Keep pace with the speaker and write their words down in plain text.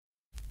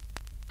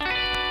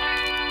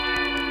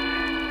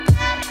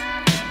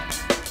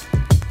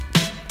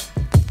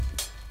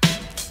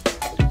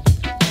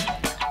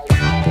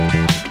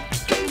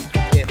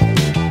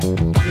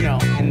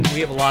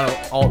lot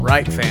of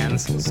alt-right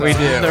fans. So We do.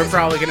 They're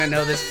probably going to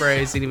know this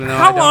phrase, even though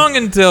How long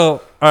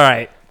until... All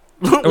right.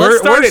 We're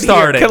starting.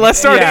 Let's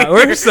start it.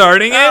 We're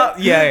starting it.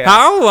 Yeah.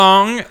 How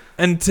long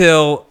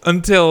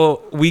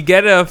until we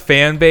get a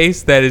fan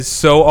base that is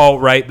so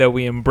alt-right that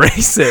we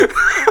embrace it?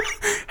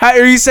 How,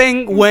 are you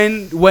saying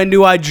when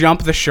do I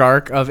jump the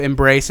shark of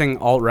embracing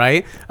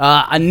alt-right?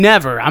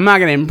 Never. I'm not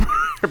going to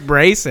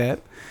embrace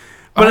it.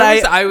 But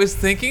I was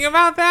thinking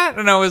about that,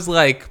 and I was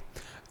like,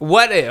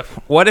 what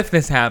if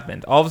this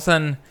happened? All of a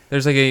sudden,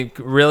 there's like a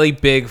really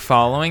big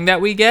following that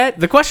we get.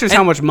 The question is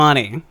how much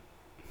money.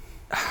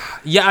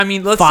 Yeah, I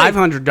mean, let's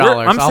 $500.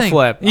 I'll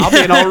flip. Yeah.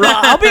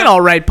 I'll be an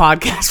alt-right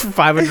podcast for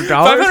 $500.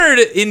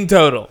 $500 in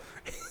total.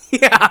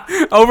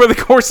 Yeah, over the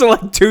course of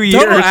like 2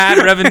 years. Total ad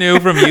revenue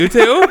from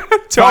YouTube.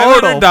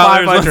 Total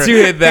 $500. Once you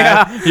hit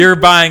that, you're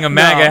buying a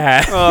MAGA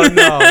hat. Oh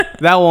no,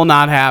 that will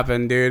not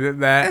happen, dude.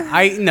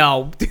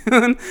 No,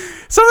 dude.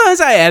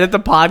 Sometimes I edit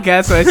the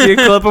podcast and I see a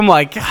clip. I'm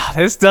like, God,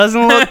 this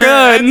doesn't look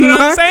good. That's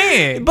what I'm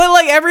saying. But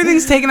like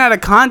everything's taken out of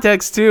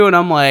context too, and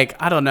I'm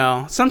like, I don't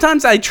know.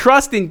 Sometimes I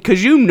trust in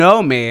because you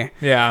know me.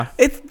 Yeah,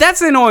 that's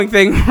the annoying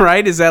thing,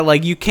 right? Is that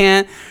like you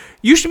can't.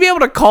 You should be able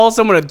to call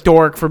someone a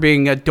dork for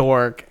being a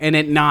dork and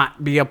it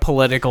not be a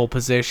political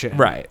position.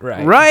 Right.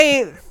 But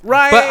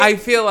I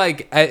feel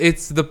like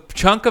it's the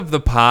chunk of the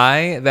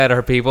pie that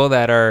are people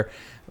that are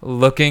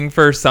looking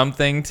for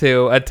something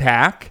to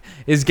attack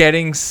is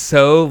getting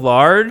so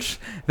large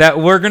that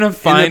we're going to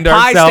find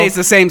ourselves... the pie stays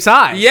the same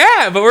size.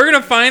 Yeah, but we're going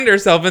to find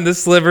ourselves in the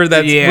sliver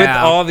that's with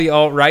all the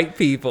alt-right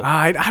people.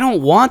 I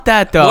don't want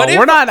that, though.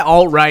 We're not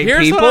alt-right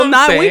people.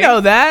 We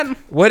know that.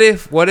 What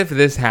if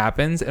this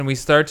happens and we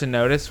start to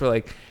notice, we're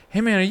like,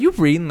 hey, man, are you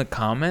reading the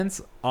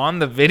comments on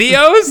the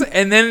videos?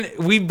 And then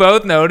we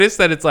both notice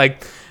that it's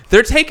like,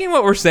 they're taking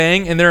what we're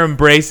saying and they're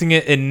embracing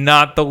it in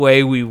not the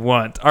way we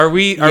want. Are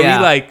we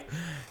like...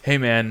 Hey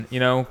man,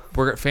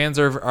 fans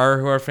are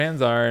who our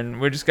fans are,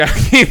 and we just gotta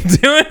keep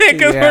doing it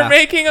because we're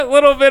making a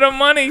little bit of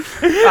money.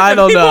 I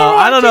don't know.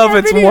 I don't know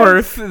if it's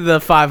worth the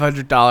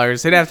 $500.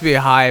 It'd have to be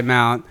a high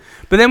amount,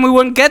 but then we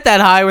wouldn't get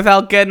that high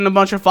without getting a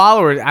bunch of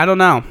followers. I don't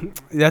know.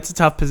 That's a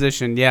tough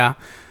position. Yeah.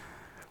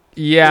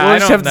 We'll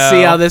just have to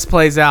see how this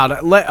plays out.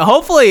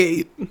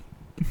 Hopefully,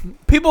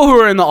 people who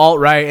are in the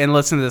alt-right and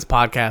listen to this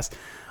podcast,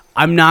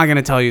 I'm not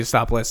gonna tell you to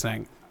stop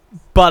listening.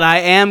 But I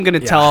am going to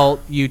tell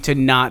you to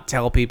not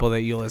tell people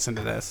that you listen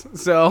to this.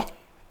 So,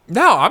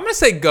 no, I'm going to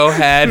say go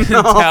ahead and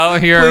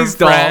tell your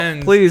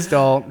friends. Please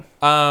don't.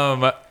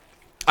 I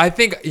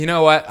think, you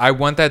know what? I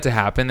want that to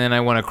happen, and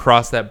I want to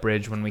cross that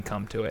bridge when we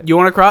come to it. You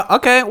want to cross?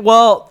 Okay,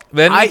 well,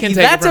 then we can take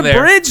that's it from a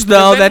there. bridge,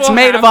 though, that's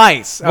made of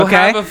ice. Okay? We'll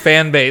have a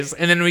fan base,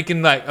 and then we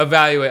can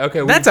evaluate.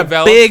 Okay, that's a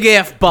big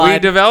if,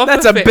 bud.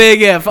 That's a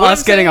big if,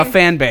 us getting a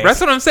fan base. That's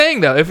what I'm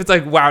saying, though. If it's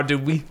like, wow,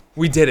 dude,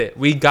 we did it.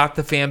 We got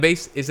the fan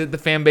base. Is it the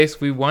fan base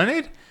we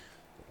wanted?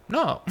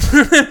 No.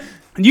 Do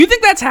you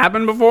think that's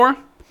happened before?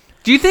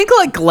 Do you think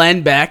like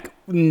Glenn Beck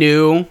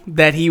knew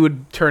that he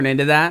would turn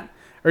into that?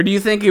 Or do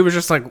you think he was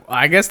just like,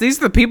 I guess these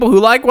are the people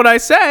who like what I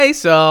say,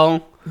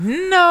 so...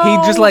 No. He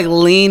just like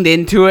leaned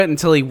into it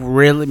until he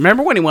really...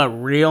 Remember when he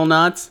went real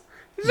nuts?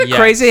 Isn't it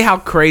crazy how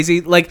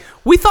crazy... Like,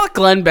 we thought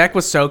Glenn Beck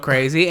was so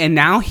crazy, and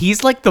now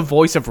he's like the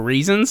voice of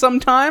reason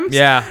sometimes.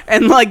 Yeah.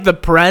 And like the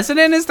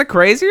president is the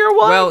crazier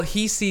one? Well,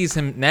 he sees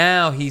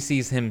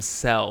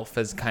himself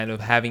as kind of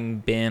having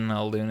been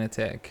a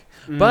lunatic.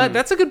 But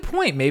that's a good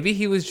point. Maybe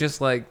he was just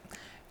like...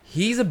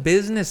 He's a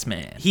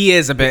businessman. He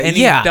is a bit... And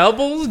he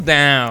doubles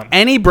down.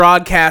 Any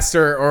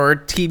broadcaster or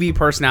TV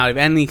personality of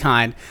any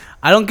kind,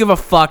 I don't give a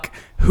fuck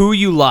who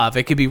you love.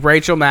 It could be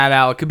Rachel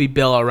Maddow. It could be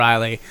Bill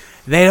O'Reilly.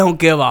 They don't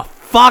give a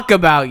fuck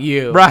about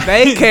you. Right.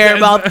 They care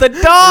about the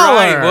dollar.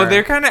 Right. Well,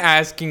 they're kind of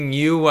asking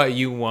you what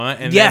you want.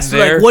 And yes, then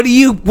they're like, what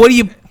do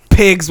you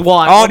pigs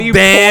want? I'll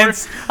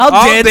dance. I'll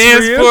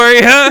dance for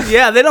you.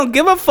 Yeah, they don't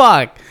give a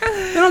fuck.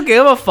 They don't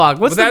give a fuck.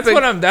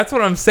 That's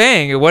what I'm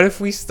saying. What if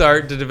we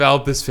start to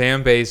develop this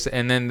fan base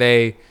and then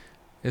they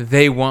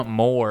want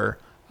more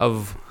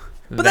of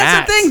But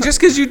that's the thing. Just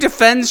because you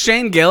defend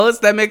Shane Gillis,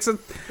 that makes it...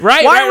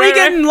 Right. Why are we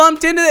getting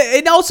lumped into it?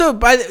 And also,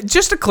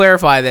 just to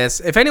clarify this,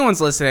 if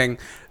anyone's listening,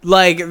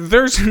 like,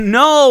 there's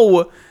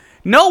no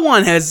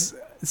one has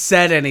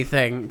said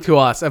anything to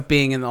us of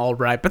being in the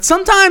alt-right. But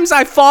sometimes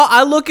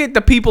I look at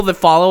the people that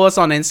follow us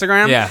on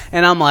Instagram,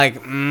 and I'm like,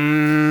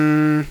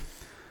 I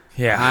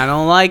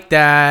don't like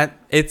that.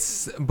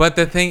 But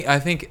the thing, I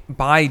think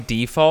by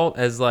default,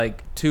 as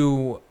like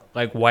two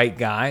like white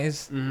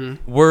guys,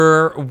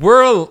 we're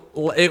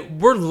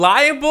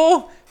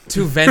liable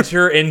to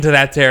venture into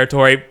that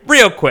territory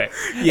real quick.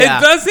 Yeah.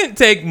 It doesn't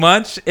take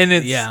much, and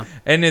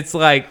it's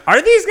like,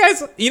 are these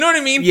guys? You know what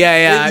I mean?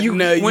 Yeah.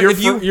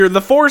 You're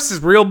the force is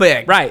real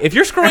big, right? If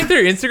you're scrolling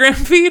through your Instagram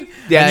feed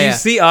and you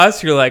see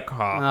us, you're like,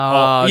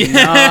 oh dude.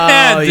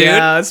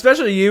 Yeah,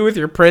 especially you with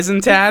your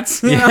prison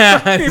tats. Yeah,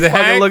 exactly. You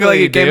fucking look like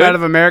you came out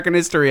of American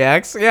History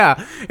X.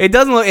 Yeah, it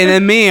doesn't look. And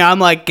then me, I'm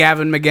like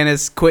Gavin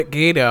McInnes, Quit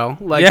Gato.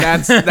 Like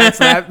that's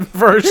that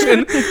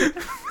version.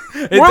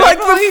 We're like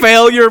the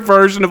failure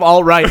version of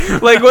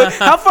alt-right. Like,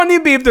 how funny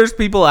it'd be if there's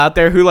people out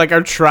there who like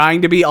are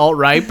trying to be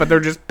alt-right, but they're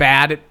just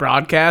bad at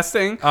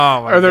broadcasting.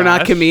 Oh my Or they're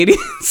not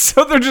comedians,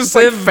 so they're just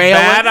like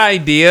failing. Bad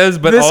ideas,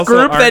 but this also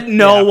group that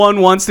no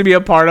one wants to be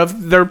a part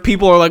of. Their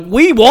people are like,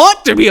 we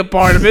want to be a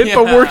part of it,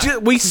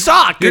 but we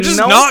suck. You're just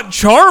not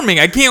charming.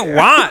 I can't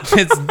watch.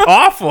 It's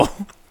awful.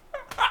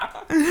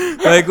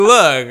 Like,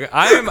 look,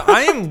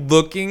 I am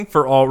looking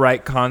for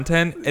alt-right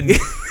content, and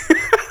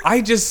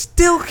I just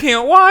still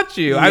can't watch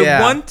you. I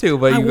want to,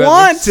 but you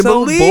guys are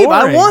so boring.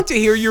 I want to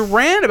hear your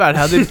rant about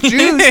how the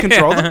Jews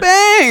control the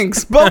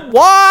banks, but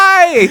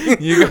why?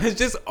 You guys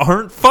just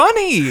aren't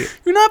funny.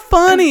 You're not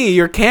funny.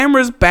 Your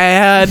camera's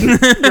bad.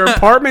 Your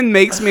apartment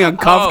makes me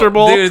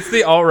uncomfortable. Dude, it's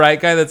the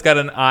alt-right guy that's got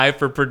an eye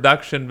for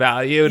production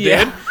value, dude.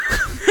 Yeah.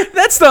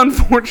 That's the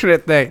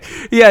unfortunate thing.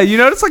 Yeah, you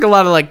notice like a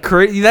lot of like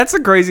that's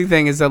the crazy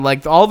thing is that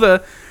like all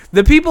the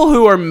people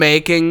who are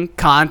making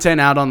content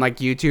out on like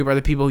YouTube are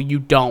the people you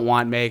don't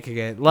want making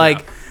it.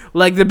 Like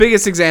the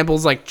biggest example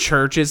is like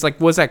churches. Like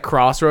what's that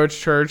Crossroads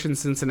Church in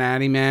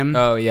Cincinnati, man?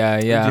 Oh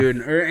yeah, dude.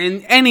 Or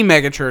in any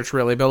mega church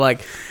really, but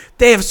like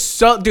they have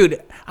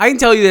dude. I can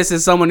tell you this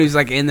as someone who's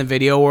like in the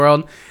video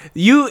world.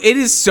 It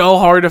is so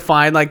hard to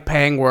find like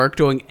paying work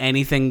doing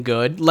anything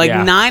good. Like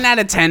 9 out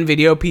of 10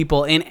 video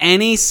people in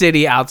any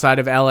city outside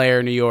of LA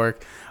or New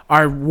York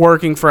are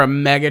working for a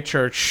mega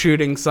church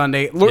shooting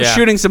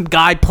shooting some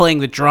guy playing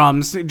the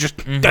drums, just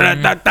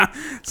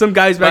some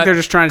guys back there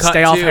just trying to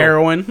stay off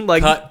heroin.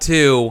 Like cut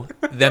to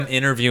them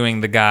interviewing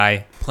the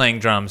guy playing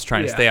drums,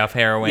 trying to stay off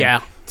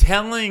heroin,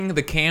 telling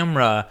the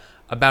camera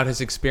about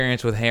his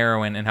experience with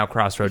heroin and how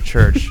Crossroad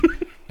Church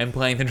and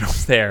playing the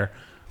drums there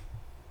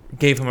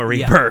gave him a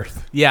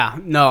rebirth.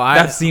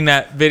 I've seen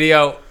that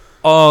video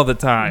all the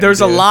time.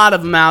 There's a lot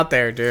of them out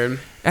there, dude.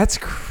 That's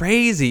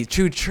crazy.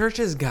 Dude,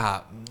 churches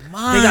got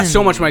money. They got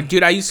so much money.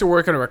 Dude, I used to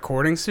work in a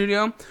recording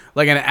studio,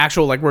 like an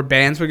actual, like where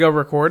bands would go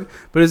record,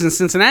 but it was in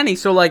Cincinnati,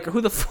 so like who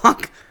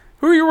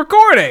are you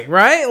recording,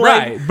 right?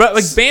 Right, but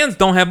like bands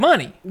don't have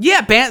money.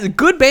 Yeah,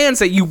 good bands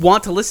that you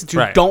want to listen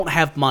to don't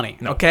have money,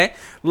 okay?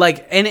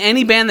 Like, and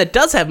any band that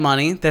does have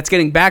money that's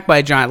getting backed by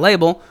a giant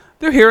label,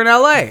 they're here in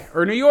LA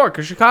or New York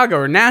or Chicago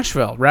or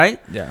Nashville, right?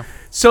 Yeah.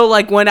 So,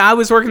 like, when I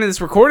was working in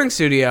this recording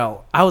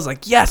studio, I was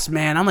like, yes,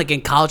 man. I'm, like,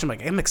 in college. I'm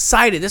like, I'm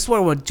excited. This is what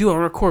I want to do. I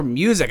want to record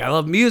music. I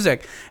love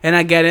music. And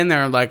I get in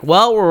there and, like,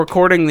 well, we're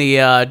recording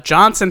the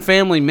Johnson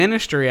Family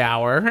Ministry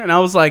Hour. And I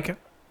was like,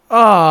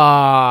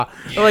 Or,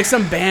 like,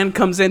 some band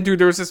comes in. Dude,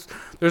 there's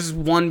this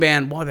one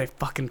band. What are they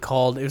fucking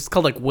called? It was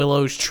called, like,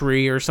 Willow's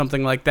Tree or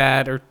something like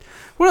that. Or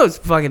one of those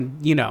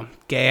fucking,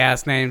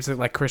 gay-ass names that,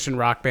 like, Christian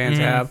rock bands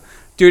have.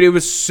 Dude, it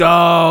was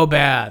so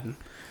bad.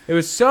 It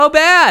was so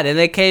bad. And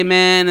they came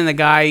in, and the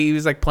guy, he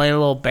was, like, playing a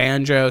little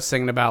banjo,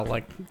 singing about,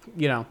 like,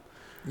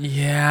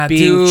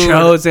 being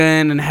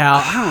chosen and how,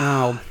 I don't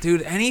know.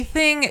 Dude,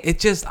 anything,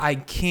 I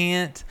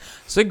can't.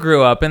 So I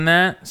grew up in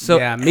that. So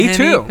yeah, me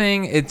too.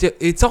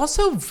 It's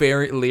also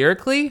very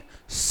lyrically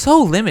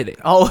so limited.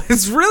 Oh,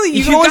 it's really,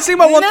 you can only sing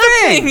about one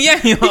thing.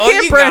 Yeah, you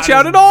can't branch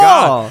out at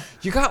all.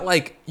 You got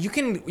like you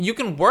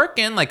can work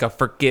in like a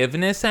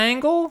forgiveness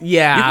angle.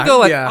 Yeah, you can go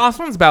like, oh, this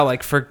one's about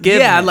like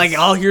forgiveness. Yeah, like,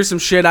 oh, here's some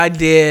shit I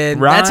did.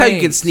 Right. That's how you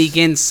can sneak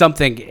in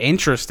something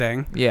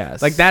interesting.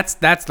 Yes, like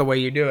that's the way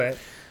you do it.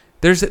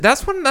 That's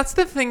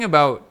the thing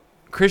about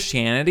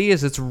Christianity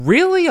is it's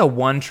really a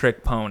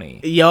one-trick pony.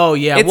 Yo,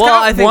 yeah. It's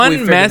got I think one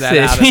we message.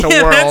 That out as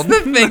a world.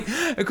 That's the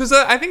thing. Because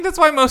I think that's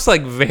why most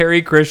like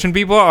very Christian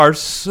people are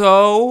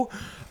so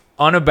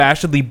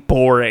unabashedly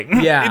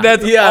boring. Yeah,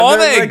 that's all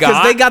they got.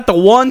 Because they got the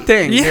one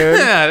thing, dude.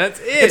 Yeah, that's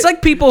it. It's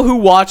like people who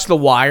watch The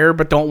Wire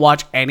but don't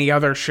watch any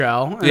other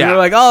show. And they're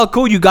like, oh,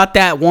 cool, you got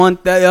that one.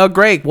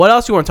 Great. What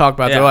else you want to talk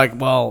about? Yeah. They're like,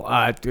 well,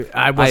 I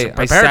wasn't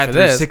prepared sat for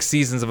this. Through 6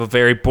 seasons of a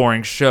very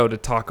boring show to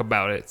talk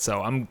about it,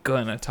 so I'm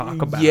gonna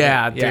talk about it.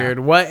 Yeah,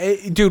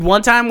 dude. Dude,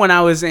 one time when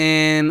I was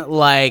in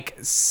like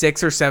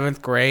 6th or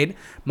 7th grade,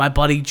 my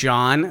buddy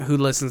John, who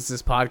listens to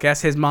this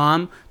podcast, his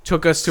mom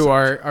took us to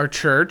our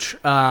church.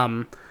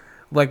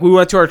 Like, we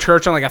went to our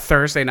church on, like, a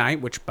Thursday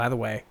night, which, by the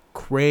way,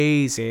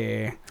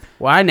 crazy.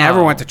 Well, I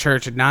never went to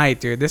church at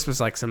night, dude. This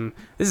was, like,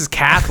 this is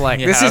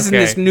Catholic. This isn't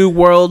this new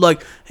world,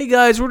 like, hey,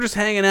 guys, we're just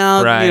hanging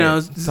out,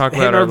 Talk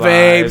hitting about our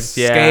vapes,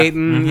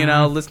 skating,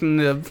 mm-hmm. Listening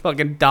to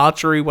fucking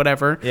Daughtry,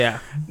 whatever. Yeah.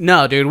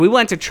 No, dude, we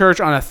went to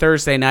church on a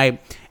Thursday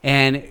night,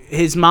 and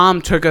his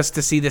mom took us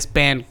to see this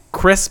band,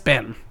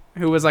 Crispin,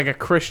 who was, like, a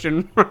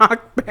Christian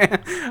rock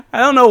band.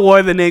 I don't know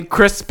why the name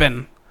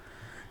Crispin.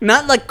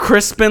 Not like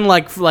Crispin,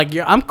 like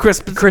I'm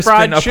Crispin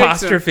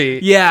apostrophe.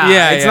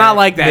 Yeah, it's not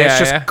like that. Yeah,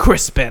 it's just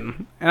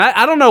Crispin. And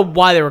I don't know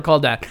why they were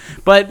called that.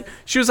 But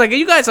she was like,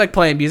 you guys like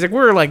playing music? We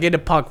were like into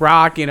punk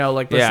rock,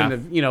 like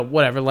listening to,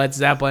 whatever, Led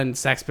Zeppelin,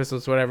 Sex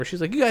Pistols, whatever.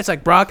 She's like, you guys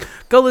like rock?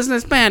 Go listen to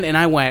this band. And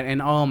I went,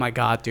 and oh my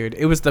God, dude,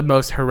 it was the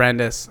most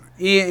horrendous.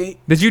 Did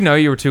you know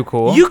you were too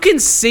cool? You can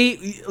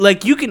see,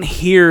 like, you can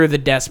hear the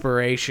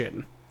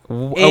desperation.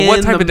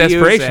 What type of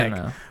desperation,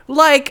 though?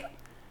 Like,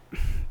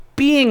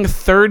 being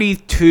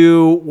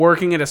 32,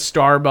 working at a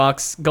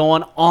Starbucks,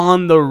 going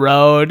on the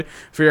road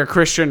for your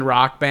Christian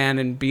rock band,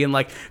 and being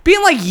like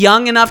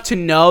young enough to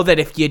know that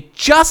if you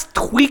just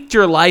tweaked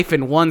your life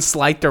in one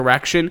slight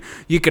direction,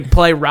 you could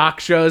play rock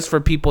shows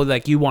for people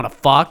like you want to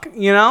fuck,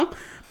 you know?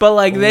 But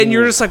like then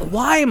you're just like,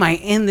 why am I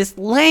in this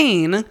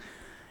lane?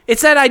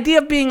 It's that idea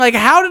of being like,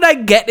 how did I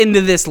get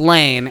into this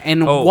lane,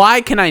 and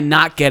why can I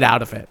not get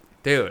out of it?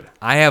 Dude,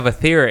 I have a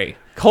theory.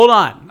 Hold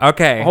on.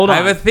 Okay. Hold on. I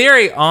have a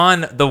theory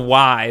on the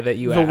why that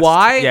you asked. The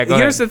why? Yeah, go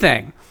Here's ahead. the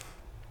thing.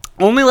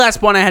 Only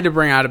last point I had to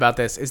bring out about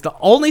this is the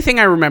only thing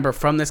I remember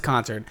from this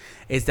concert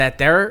is that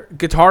their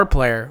guitar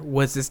player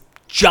was this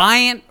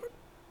giant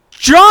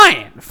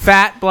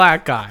fat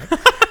black guy.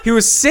 He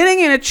was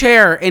sitting in a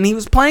chair and he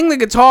was playing the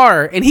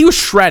guitar and he was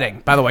shredding,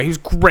 by the way. He was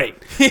great.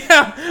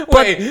 Yeah.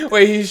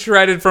 Wait, he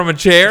shredded from a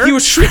chair? He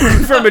was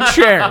shredding from a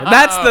chair.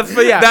 That's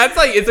That's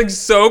like, it's like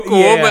so cool,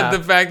 Yeah. but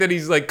the fact that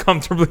he's like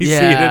comfortably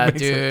Yeah, seated makes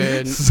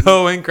dude. it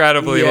so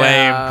incredibly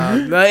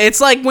lame.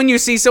 It's like when you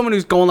see someone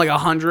who's going like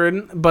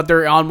 100, but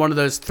they're on one of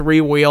those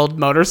 3-wheeled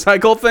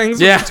motorcycle things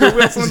Yeah. with the 2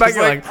 wheels in the back. Just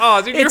You're like, like,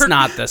 oh, dude, it's you're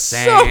not the so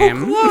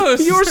same.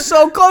 close. You were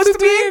so close to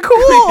being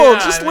cool. Yeah,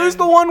 Just man. lose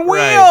the one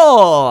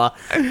Right.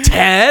 wheel.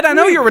 Ted, I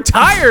know you're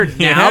retired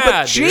now, Yeah,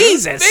 but dude.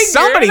 Jesus,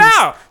 Figure it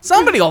out.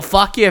 somebody will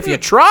fuck you if you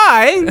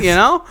try, you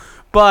know?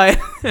 But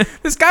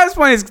this guy was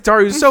playing his guitar.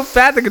 He was so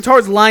fat, the guitar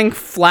was lying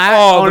flat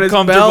on the his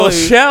comfortable belly.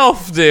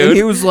 shelf, dude. And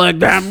he was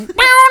like,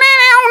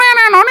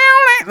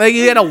 like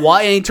he had a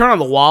and he turned on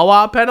the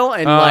wah-wah pedal,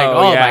 and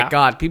yeah. my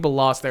god, people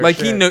lost their like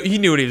shit. he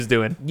knew what he was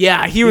doing.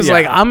 Yeah, he was Yeah.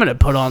 like, I'm gonna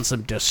put on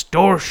some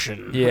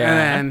distortion.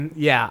 Yeah. And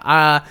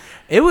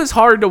it was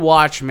hard to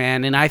watch,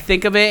 man. And I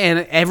think of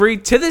it,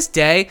 and to this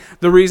day,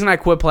 the reason I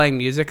quit playing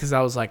music is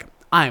I was like,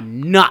 I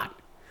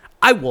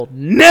will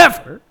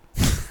never,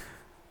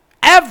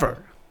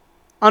 ever,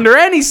 under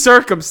any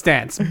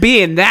circumstance, be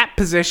in that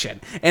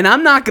position. And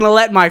I'm not going to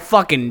let my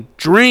fucking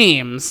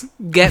dreams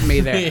get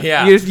me there.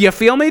 Yeah. You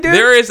feel me,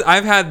 dude?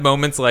 I've had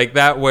moments like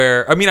that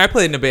where, I mean, I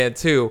played in a band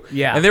too.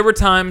 Yeah. And there were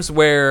times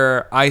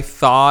where I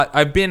thought,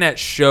 I've been at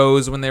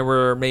shows when there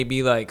were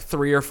maybe like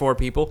 3 or 4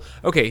 people.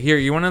 Okay, here,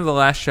 you want to know the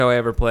last show I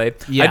ever played?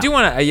 Yeah. I do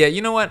want to,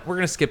 you know what? We're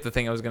going to skip the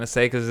thing I was going to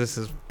say because this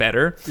is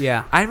better.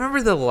 Yeah. I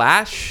remember the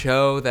last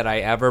show that I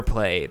ever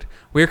played.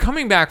 We were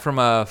coming back from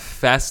a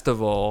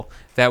festival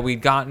that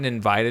we'd gotten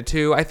invited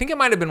to. I think it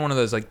might have been one of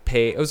those like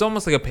it was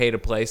almost like a pay to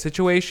play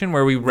situation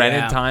where we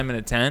rented time in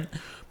a tent,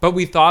 but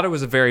we thought it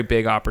was a very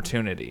big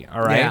opportunity.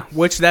 All right. Yeah,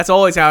 which that's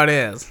always how it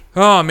is.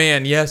 Oh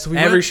man, yes.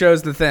 Every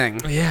show's the thing.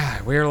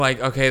 Yeah, we were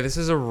like, okay, this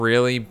is a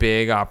really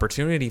big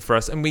opportunity for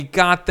us. And we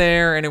got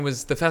there, and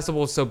the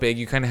festival was so big,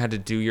 you kind of had to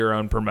do your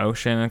own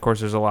promotion. And of course,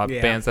 there's a lot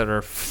of bands that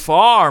are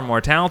far more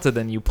talented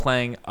than you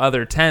playing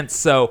other tents.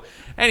 So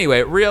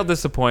anyway, real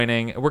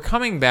disappointing. We're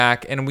coming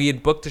back, and we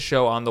had booked a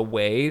show on the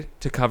way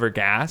to cover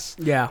gas.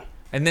 Yeah.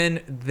 And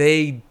then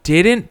they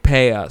didn't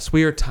pay us.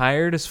 We were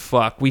tired as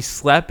fuck. We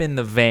slept in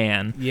the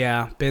van.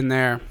 Yeah, been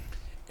there.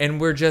 And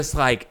we're just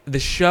like, the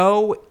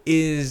show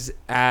is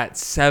at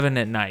 7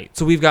 at night.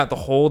 So we've got the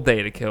whole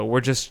day to kill.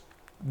 We're just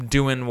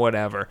doing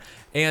whatever.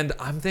 And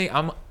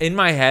I'm in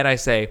my head, I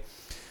say,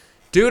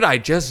 dude, I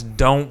just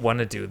don't want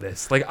to do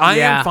this. Like, I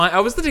am fine. I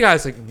was the guy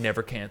who's like,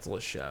 never cancel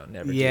a show.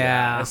 Never do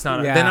that. It's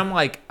not. Then I'm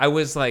like, I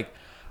was like,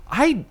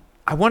 I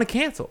want to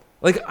cancel.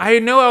 Like, I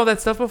know all that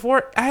stuff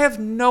before. I have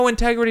no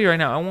integrity right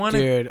now. I want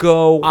to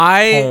go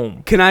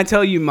home. Can I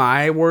tell you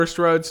my worst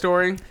road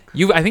story?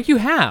 I think you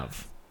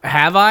have.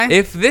 Have I?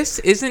 If this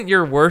isn't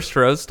your worst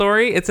road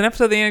story, it's an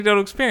episode of the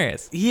Anecdotal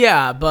Experience.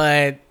 Yeah,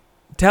 but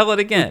tell it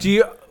again.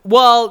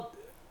 Well,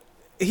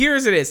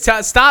 here's it is.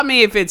 Stop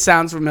me if it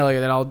sounds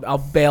familiar, then I'll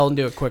bail and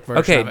do a quick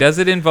version. Okay, does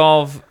it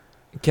involve?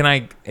 Can I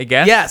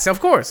guess? Yes, of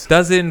course.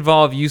 Does it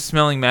involve you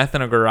smelling meth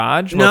in a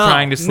garage while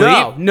trying to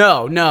sleep?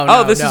 No.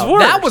 Oh, this is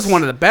worse. That was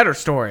one of the better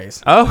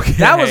stories. Okay.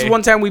 That was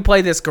one time we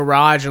played this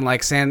garage in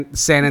like San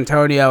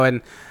Antonio,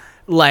 and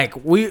like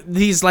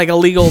these like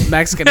illegal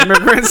Mexican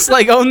immigrants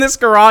like own this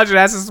garage and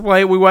asked us to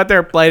play. We went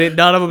there, played it.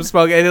 None of them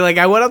spoke. And like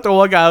I went up to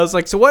one guy. I was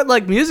like, "So what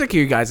like music are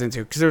you guys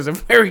into?" Because there was a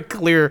very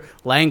clear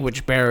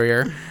language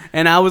barrier,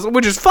 and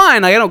which is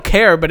fine. Like, I don't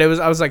care. But I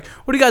was like,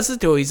 "What do you guys listen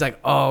to?" He's like,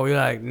 "Oh, you're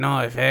like no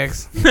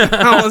effects."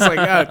 I was like,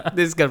 "Oh,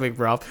 this is gonna be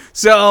rough."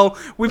 So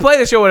we played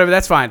the show, whatever.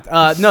 That's fine.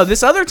 No,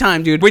 this other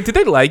time, dude. Wait, did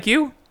they like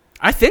you?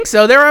 I think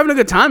so. They were having a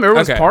good time.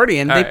 Everyone's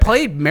partying. They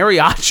played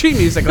mariachi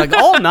music like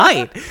all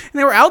night. And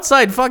they were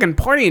outside fucking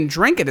partying,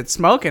 drinking and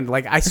smoking.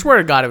 Like, I swear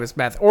to God, it was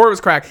meth or it was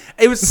crack.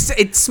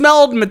 It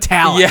smelled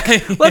metallic.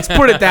 Yeah. Let's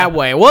put it that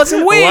way. It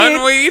wasn't weed.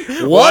 One weed.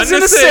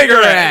 Wasn't a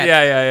cigarette.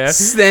 Yeah.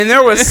 Then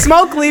there was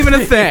smoke leaving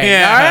a thing.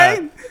 Yeah.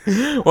 All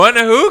right? One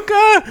a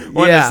hookah.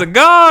 One a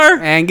cigar.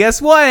 And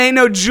guess what? Ain't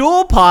no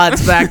Juul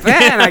pods back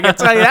then. I can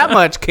tell you that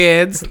much,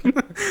 kids.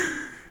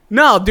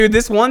 No, dude,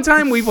 this one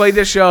time we played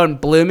this show in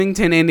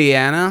Bloomington,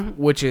 Indiana,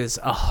 which is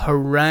a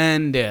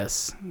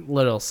horrendous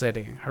little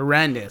city.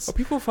 Horrendous. Oh,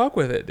 people fuck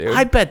with it, dude.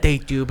 I bet they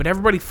do, but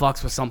everybody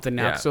fucks with something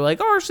now. So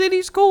like, our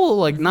city's cool.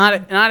 Like,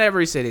 not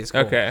every city's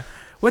cool. Okay.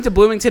 Went to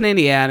Bloomington,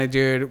 Indiana,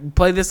 dude.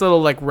 Played this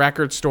little like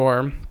record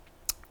store.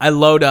 I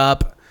load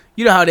up.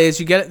 You know how it is.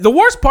 You get it. The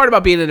worst part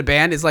about being in a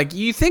band is like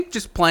you think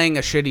just playing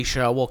a shitty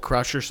show will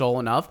crush your soul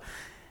enough,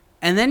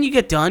 and then you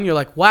get done. You're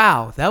like,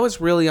 wow, that was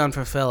really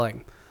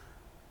unfulfilling.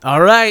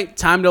 All right,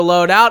 time to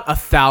load out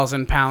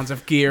 1,000 pounds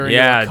of gear in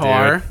your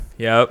car. Dude.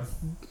 Yep.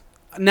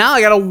 Now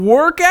I gotta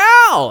work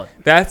out.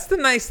 That's the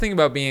nice thing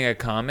about being a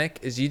comic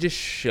is you just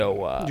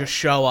show up. Just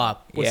show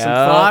up with some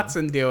thoughts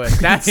and do it.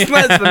 That's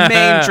the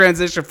main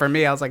transition for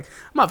me. I was like,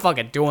 I'm not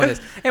fucking doing this.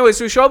 Anyway,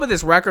 so we show up at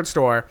this record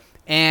store,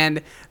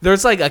 and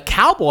there's like a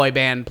cowboy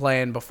band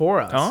playing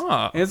before us.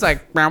 Oh. And it's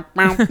like,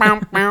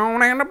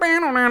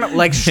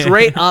 like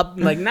straight up,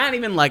 like not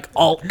even like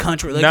alt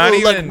country. Like, Not oh,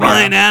 even, like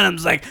Ryan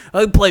Adams, like,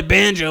 I play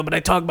banjo, but I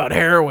talk about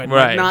heroin.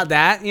 Right. Like, not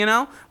that, you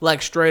know?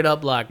 Like straight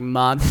up, like,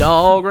 my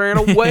dog ran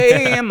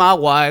away and my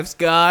wife's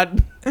got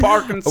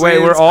Parkinson's. Wait,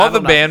 were all the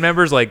band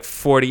members like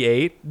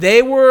 48?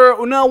 They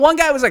were, no, one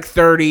guy was like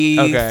 30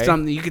 Okay.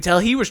 something. You could tell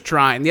he was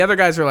trying. The other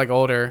guys were like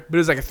older, but it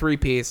was like a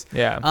 3-piece.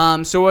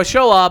 Yeah. So I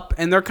show up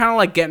and they're kind of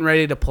like getting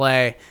ready to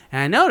play,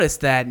 and I noticed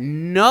that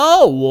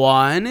no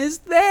one is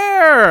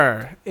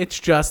there. It's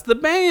just the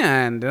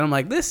band. And I'm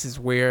like, this is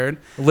weird.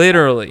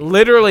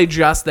 Literally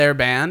just their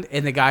band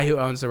and the guy who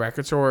owns the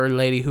record store or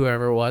lady,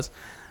 whoever it was.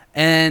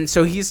 And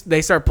so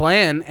they start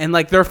playing, and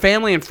like their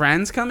family and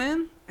friends come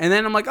in. And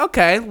then I'm like,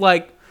 okay,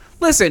 like,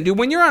 listen, dude,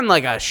 when you're on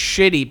like a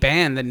shitty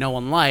band that no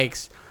one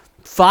likes,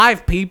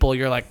 5 people,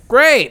 you're like,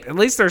 great, at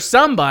least there's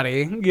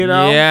somebody, you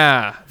know?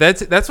 Yeah.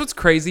 That's what's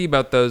crazy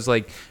about those,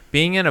 like,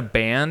 being in a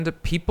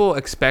band. People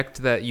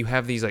expect that you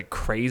have these like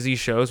crazy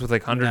shows with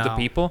like hundreds of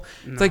people.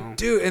 It's like,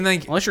 dude, and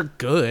like, unless you're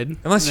good.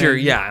 Unless you're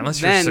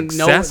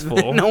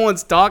successful. No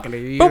one's talking to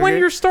you. But when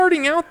you're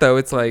starting out, though,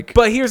 it's like...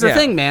 But here's the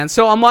thing, man.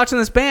 So I'm watching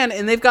this band,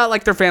 and they've got,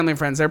 like, their family and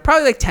friends. They're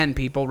probably, like, 10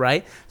 people,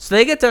 right? So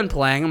they get done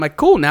playing. I'm like,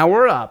 cool, now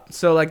we're up.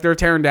 So, like, they're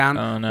tearing down.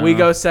 Oh, no. We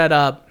go set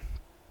up.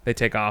 They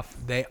take off.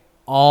 They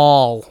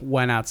all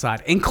went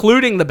outside,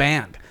 including the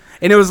band.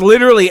 And it was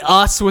literally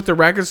us with the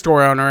record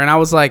store owner, and I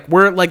was like,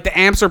 we're, like, the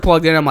amps are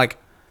plugged in. I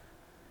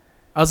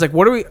was like,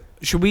 what are we...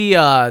 Should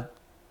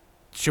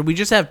we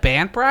just have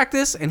band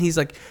practice? And he's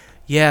like...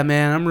 Yeah,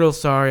 man, I'm real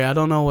sorry. I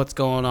don't know what's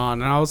going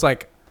on. And I was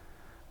like,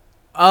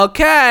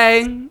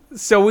 okay.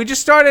 So we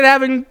just started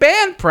having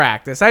band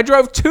practice. I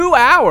drove 2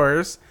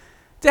 hours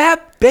to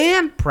have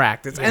band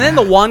practice. Yeah. And then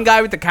the one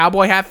guy with the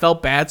cowboy hat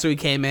felt bad, so he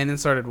came in and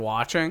started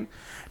watching.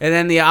 And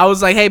then I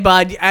was like, hey,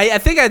 bud, I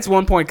think at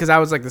one point, because I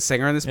was like the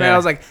singer in this band, I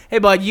was like, hey,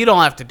 bud, you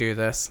don't have to do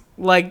this.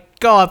 Like,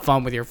 go have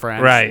fun with your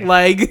friends. Right.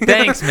 Like,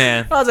 thanks,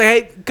 man. I was like,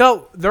 hey,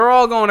 go. They're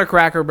all going to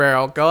Cracker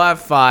Barrel. Go have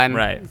fun.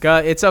 Right. Go.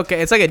 It's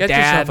okay. It's like Get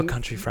dad. yourself a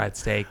country fried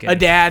steak. A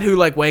dad who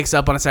like wakes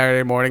up on a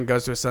Saturday morning,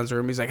 goes to his son's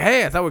room. He's like,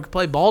 hey, I thought we could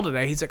play ball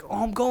today. He's like,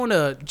 oh, I'm going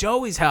to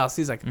Joey's house.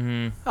 He's like,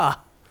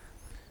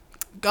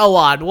 go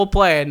on. We'll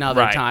play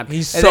another time.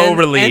 He's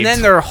relieved. And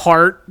then their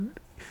heart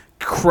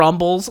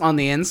crumbles on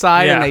the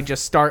inside, and they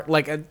just start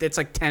like it's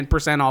like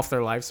 10% off their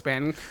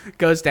lifespan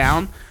goes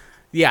down.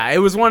 Yeah, it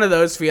was one of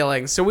those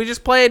feelings. So we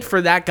just played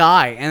for that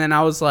guy, and then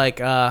I was like,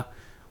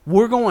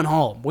 we're going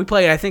home. We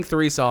played, I think,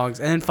 3 songs,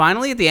 and then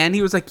finally at the end,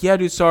 he was like, yeah,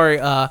 dude, sorry,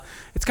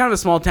 it's kind of a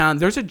small town.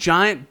 There's a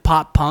giant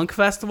pop punk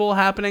festival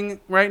happening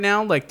right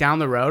now, like down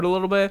the road a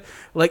little bit.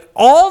 Like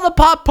all the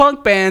pop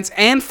punk bands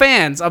and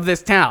fans of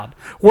this town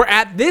were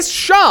at this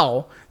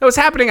show that was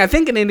happening, I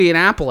think, in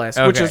Indianapolis,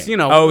 which is, you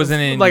know, it was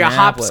in like a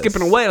hop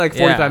skipping away, like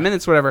 45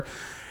 minutes, whatever.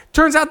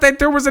 Turns out that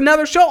there was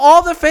another show.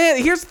 All the fans.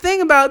 Here's the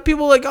thing about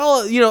people like,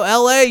 oh, you know,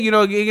 LA, you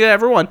know, you get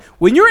everyone.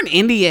 When you're in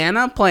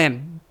Indiana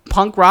playing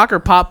punk rock or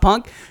pop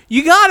punk,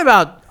 you got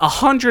about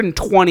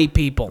 120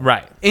 people,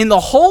 right, in the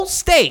whole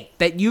state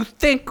that you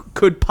think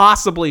could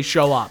possibly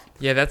show up.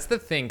 Yeah, that's the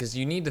thing, because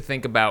you need to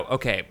think about,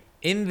 okay,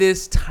 in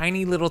this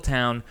tiny little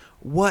town,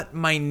 what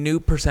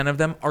minute percent of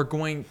them are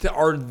going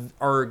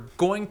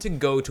to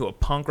go to a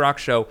punk rock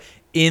show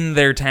in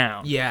their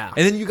town? Yeah.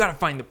 And then you got to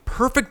find the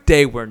perfect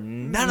day where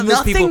none of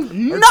those people...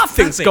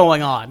 Nothing's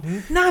going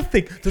on.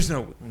 Nothing. There's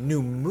no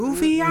new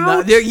movie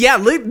out.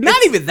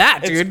 Not even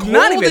that, dude. It's cold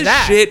not even as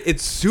that. shit.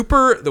 It's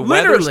super... The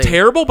weather's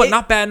terrible, but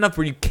not bad enough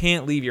where you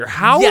can't leave your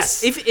house.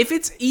 Yes. If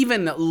it's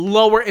even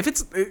lower, if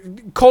it's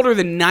colder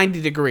than 90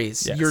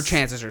 degrees, your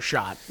chances are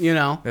shot, you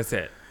know? That's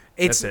it.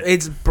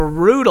 It's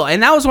brutal.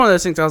 And that was one of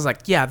those things I was like,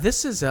 yeah,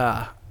 this is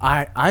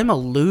I'm a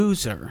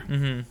loser.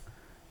 Mm-hmm.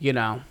 You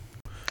know.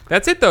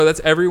 That's it though. That's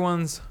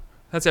everyone's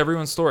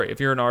story. If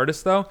you're an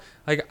artist though,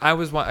 like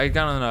I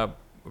got on a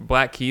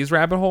Black Keys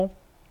rabbit hole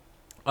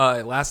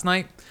last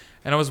night,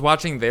 and I was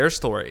watching their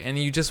story, and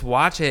you just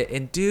watch it,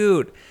 and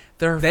dude,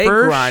 they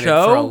first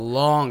show for a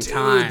long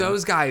time. Dude,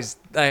 those guys,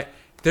 they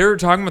were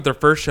talking about their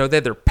first show. They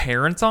had their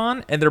parents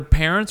on, and their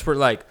parents were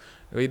like,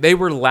 they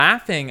were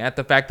laughing at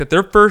the fact that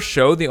their first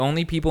show, the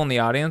only people in the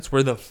audience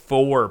were the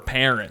 4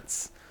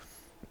 parents,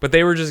 but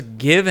they were just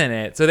giving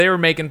it. So they were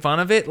making fun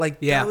of it. Like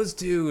those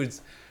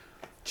dudes.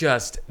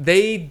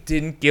 They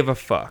didn't give a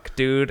fuck,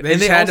 dude. They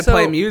just had to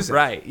play music.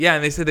 Right. Yeah,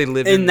 and they said they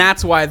lived and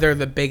that's why they're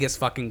the biggest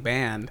fucking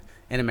band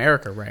in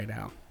America right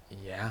now.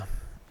 Yeah.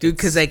 Dude,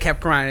 because they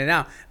kept grinding it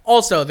out.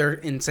 Also, they're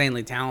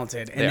insanely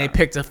talented, and they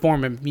picked a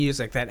form of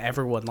music that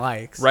everyone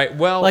likes. Right.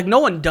 Well, like no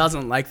one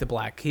doesn't like the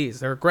Black Keys.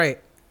 They're great.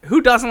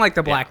 Who doesn't like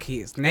the Black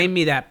Keys? Name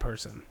me that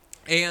person.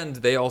 And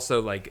they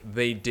also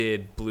they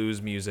did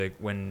blues music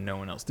when no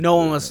one else did. No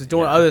one was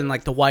doing other than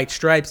like the White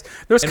Stripes.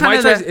 There's and kind White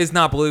of Stripes is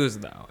not blues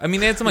though. I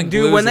mean, they had some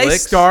blues when they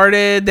licks.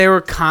 started, they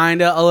were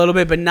kind of a little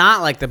bit, but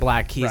not like the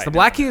Black Keys. Right, the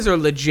Black Keys are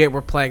legit.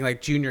 We're playing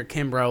like Junior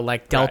Kimbrough,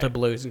 like Delta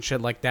blues and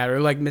shit like that, or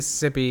like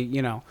Mississippi,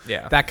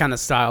 that kind of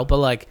style. But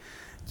like,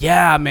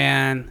 yeah,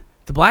 man.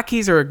 The Black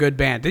Keys are a good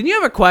band. Didn't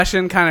you have a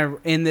question kind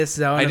of in this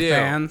zone of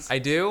fans? I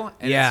do.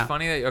 And it's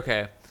funny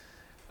that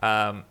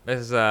this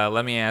is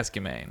Let Me Ask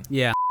You, Maine.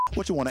 Yeah.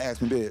 What you want to ask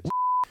me, bitch?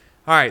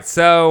 All right,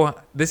 so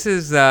this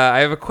is I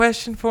have a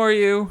question for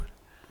you.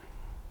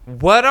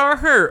 What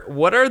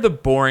are the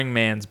boring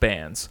man's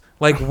bands?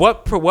 Like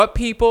what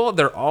people,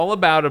 they're all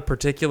about a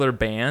particular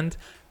band,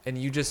 and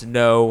you just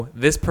know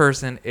this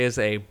person is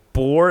a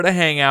bore to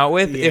hang out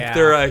with if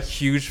they're a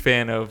huge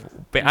fan of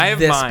I have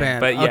this mine,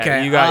 band. but yeah,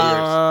 okay. You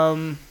got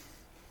yours.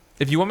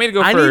 If you want me to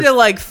go first. I need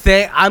to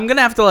think. I'm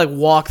gonna have to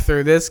walk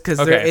through this because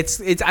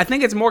it's. I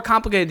think it's more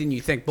complicated than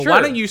you think. But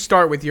why don't you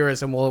start with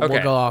yours and we'll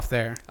go off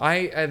there.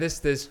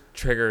 This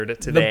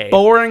triggered today. The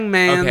boring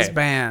man's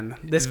band.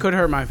 This could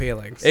hurt my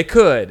feelings. It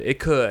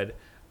could.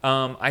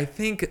 I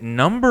think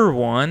number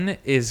 1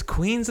 is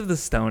Queens of the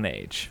Stone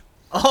Age.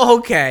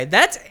 Okay,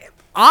 that's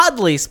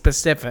oddly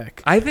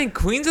specific. I think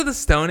Queens of the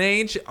Stone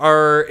Age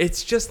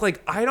it's just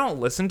I don't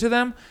listen to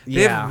them.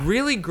 They have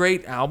really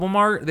great album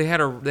art.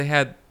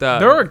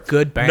 They're a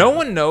good band. No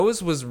One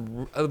Knows was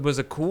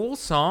a cool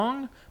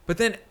song, but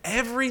then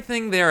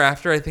everything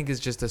thereafter I think is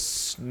just a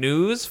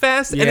snooze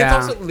fest. And it's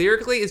also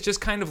lyrically it's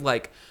just kind of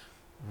like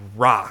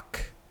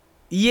rock.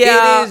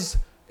 Yeah. It is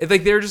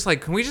they're just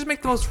can we just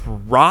make the most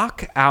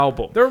rock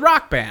album? They're a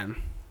rock band.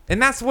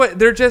 And that's what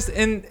they're just,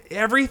 and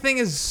everything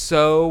is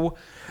so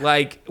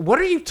what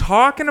are you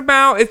talking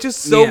about? It's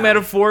just so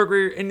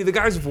metaphorical, and the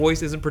guy's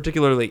voice isn't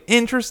particularly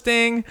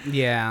interesting.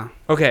 Yeah.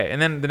 Okay,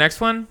 and then the next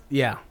one?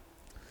 Yeah.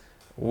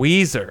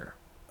 Weezer.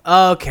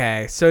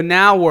 Okay, so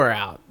now we're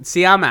out.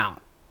 See, I'm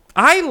out.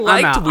 I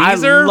liked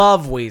Weezer. I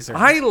love Weezer.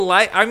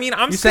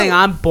 I'm saying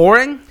I'm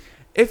boring?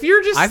 If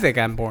you're just... I think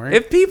I'm boring.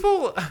 If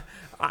people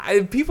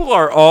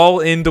are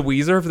all into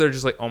Weezer, if they're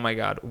just oh my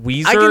God,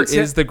 Weezer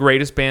is the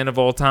greatest band of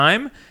all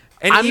time...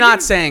 And I'm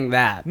not saying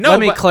that. No,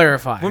 let me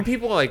clarify. When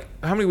people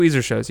how many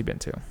Weezer shows you been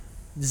to?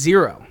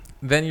 0.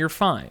 Then you're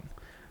fine.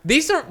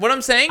 These are what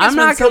I'm saying. I'm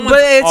not, but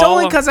it's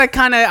only because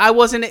I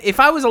wasn't. If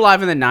I was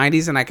alive in the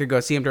 '90s and I could go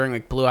see him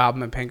during Blue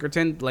Album in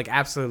Pinkerton,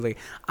 absolutely.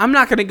 I'm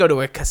not gonna go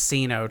to a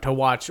casino to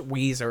watch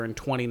Weezer in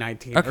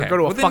 2019 or go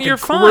to a fucking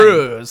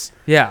cruise.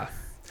 Yeah.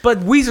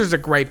 But Weezer's a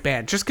great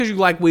band. Just because you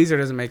like Weezer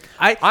doesn't make...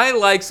 I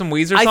like some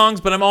Weezer songs,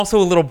 but I'm also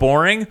a little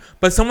boring.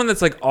 But someone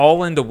that's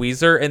all into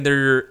Weezer, and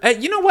they're...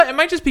 You know what? It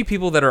might just be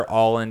people that are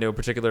all into a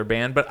particular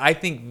band, but I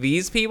think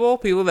these people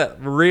that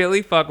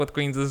really fuck with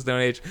Queens of the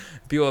Stone Age,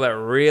 people that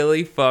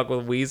really fuck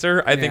with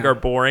Weezer, I think are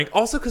boring.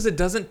 Also because it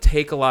doesn't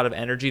take a lot of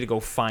energy to go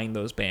find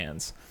those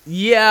bands.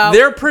 Yeah.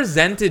 They're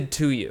presented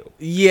to you.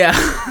 Yeah.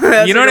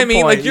 You know what I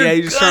mean? Point.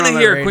 You're gonna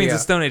hear a Queens of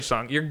Stone Age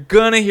song. You're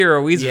gonna hear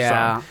a Weezer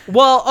song.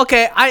 Well,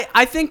 okay.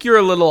 I think you're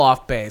a little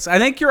off base. I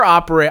think you're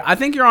on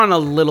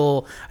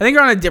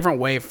a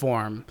different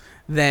waveform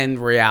than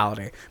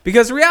reality.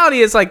 Because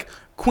reality is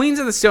Queens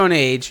of the Stone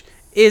Age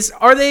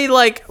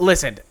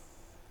listen,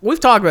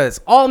 we've talked about this.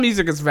 All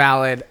music is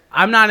valid.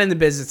 I'm not in the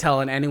business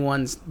telling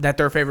anyone that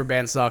their favorite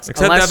band sucks.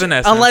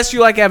 Unless you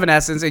like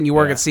Evanescence and you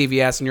work at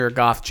CVS and you're a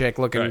goth chick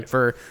looking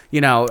for,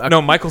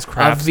 Michael's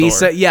craft Visa,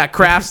 store. Yeah,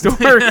 craft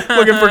store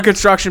looking for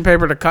construction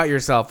paper to cut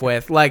yourself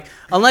with.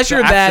 Unless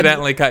you're that...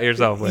 accidentally cut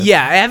yourself with.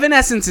 Yeah,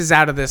 Evanescence is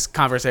out of this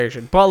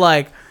conversation.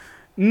 But,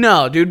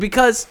 no, dude,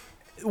 because...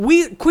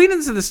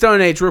 Queens of the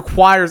Stone Age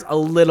requires a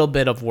little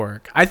bit of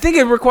work. I think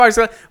it requires...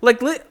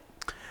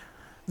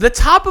 The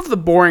top of the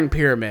boring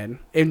pyramid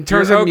in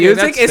terms of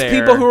music is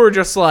people who are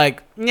just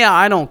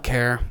I don't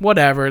care,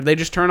 whatever. They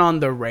just turn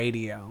on the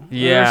radio.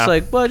 Yeah,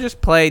 it's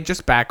just play,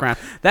 just background.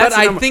 But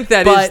I think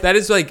that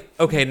is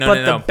okay. No.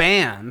 But the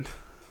band,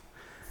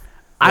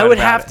 I would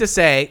have to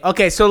say,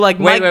 okay. So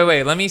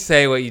wait. Let me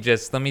say what you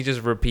just. Let me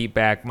just repeat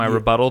back my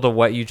rebuttal to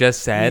what you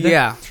just said.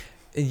 Yeah.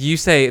 You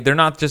say they're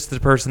not just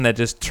the person that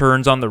just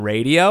turns on the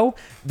radio.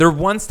 They're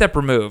one step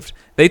removed.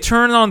 They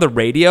turn on the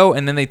radio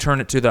and then they turn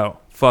it to the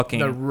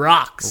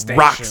rock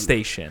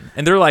station.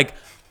 And they're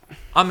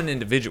I'm an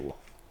individual.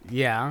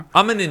 Yeah.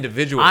 I'm an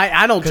individual.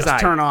 I don't just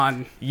turn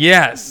on.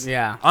 Yes.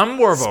 Yeah. I'm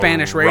more of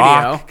Spanish a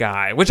rock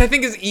guy, which I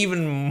think is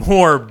even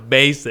more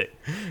basic.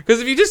 Because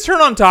if you just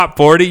turn on top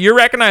 40, you're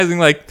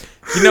recognizing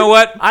you know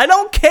what? I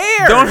don't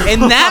care.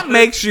 And that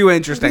makes you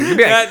interesting. You'd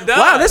be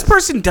wow, this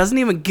person doesn't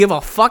even give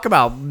a fuck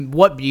about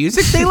what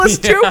music they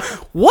listen to.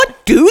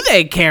 What do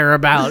they care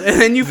about?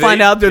 And then you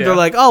find out that they're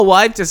oh, well,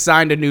 I've just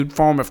signed a new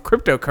form of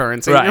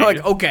cryptocurrency. Right. And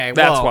you're okay,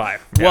 that's why.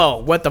 Yeah.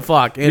 Whoa, what the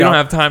fuck? You don't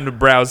have time to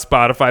browse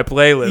Spotify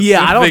playlists.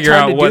 Yeah, I don't have figure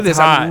time out to do this.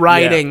 Hot. I'm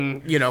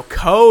writing,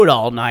 code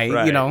all night,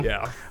 Right.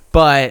 Yeah.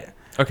 But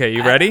Okay,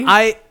 you ready?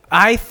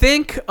 I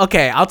think,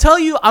 okay, I'll tell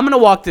you, I'm going to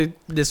walk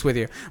this with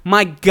you.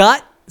 My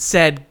gut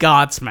said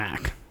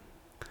Godsmack.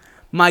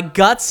 My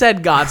gut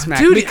said Godsmack.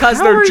 Dude, because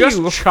how they're are just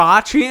you?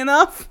 chotchy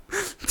enough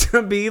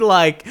to be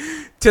like,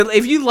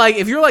 if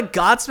you're like,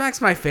 Godsmack's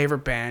my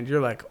favorite band,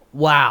 you're like,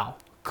 wow,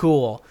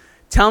 cool.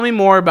 Tell me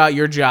more about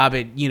your job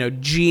at,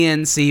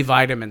 GNC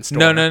Vitamin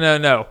Store.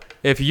 No.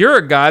 If you're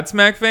a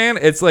Godsmack fan,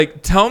 it's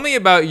like, tell me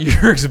about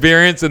your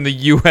experience in the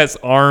U.S.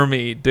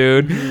 Army,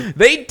 dude.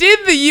 They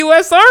did the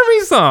U.S.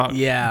 Army song.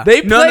 Yeah.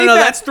 They played No,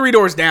 that's Three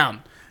Doors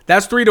Down.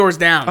 That's Three Doors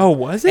Down. Oh,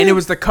 was it? And it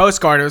was the Coast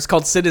Guard. It was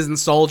called Citizen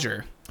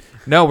Soldier.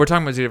 No, we're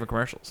talking about two different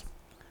commercials.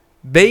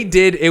 They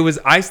did. It was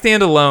I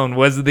Stand Alone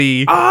was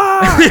the...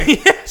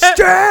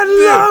 Stand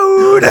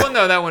alone. Well,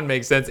 no, that one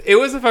makes sense. It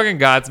was a fucking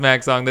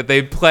Godsmack song that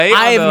they play.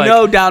 I have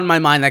no doubt in my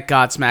mind that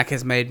Godsmack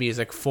has made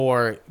music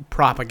for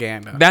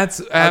propaganda.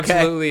 That's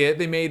absolutely it.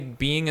 They made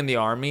being in the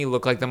army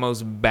look like the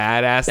most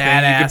badass thing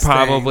you could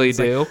probably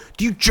do. Like,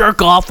 do you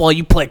jerk off while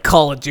you play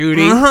Call of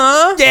Duty?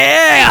 Uh-huh.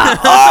 Yeah.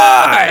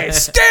 I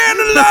stand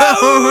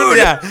alone.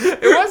 Yeah.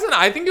 It wasn't.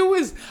 I think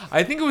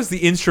it was the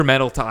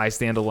instrumental to I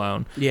Stand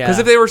Alone. Yeah. Because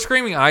if they were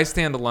screaming I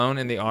Stand Alone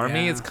in the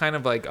army, Yeah. it's kind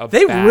of like a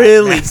They bad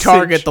really message.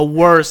 target the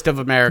worst of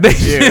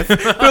America's youth.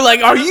 They're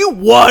like, are you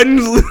one?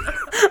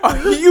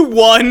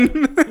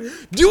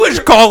 Jewish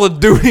Call of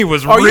Duty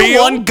was Are real? you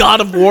one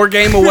God of War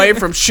game away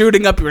from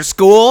shooting up your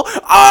school?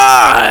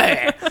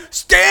 I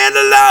stand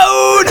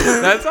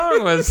alone. That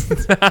song was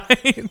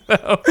tight,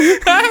 though.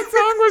 That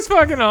song was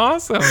fucking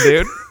awesome,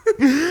 dude.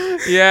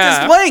 Yeah.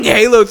 Does playing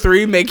Halo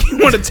 3 make you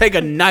want to take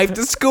a knife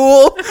to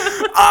school?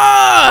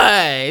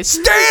 I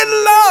stand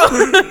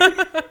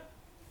alone.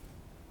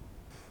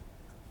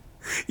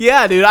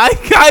 Yeah, dude.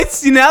 I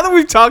see. Now that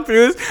we've talked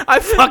through this, I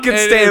fucking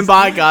stand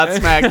by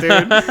Godsmack,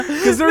 dude.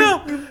 Because they're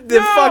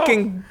the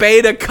fucking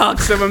beta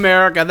cucks of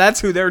America. That's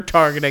who they're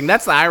targeting.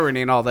 That's the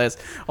irony in all this.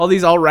 All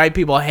these alt-right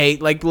people hate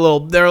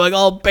they're like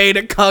all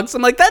beta cucks.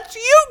 I'm like, that's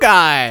you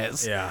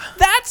guys. Yeah.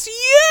 That's you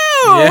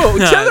to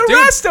the Dude,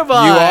 rest of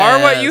us. You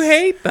are what you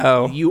hate,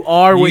 though. You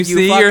are what you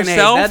see fucking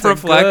yourself hate. That's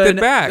reflected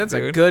back. That's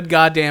dude. a good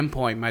goddamn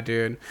point, my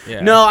dude.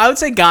 Yeah. No, I would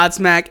say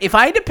Godsmack. If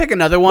I had to pick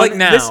another one, Like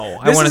now.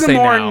 I want to say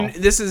now.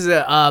 This is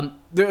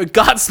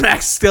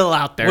Godsmack's still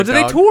out there. What do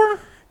they dog. tour?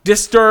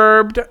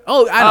 Disturbed.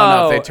 Oh, I don't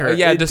know if they tour.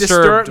 Yeah,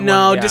 Disturbed.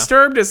 No, yeah.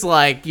 Disturbed is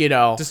like,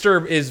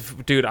 Disturbed is,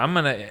 dude, I'm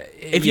gonna...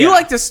 If you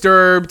like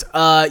Disturbed,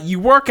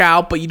 you work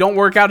out, but you don't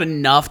work out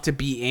enough to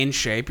be in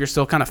shape. You're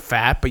still kind of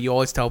fat, but you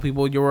always tell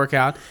people you work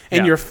out.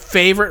 And your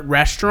favorite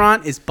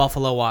restaurant is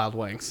Buffalo Wild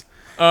Wings.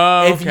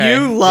 Okay. If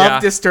you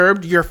love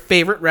Disturbed, your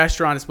favorite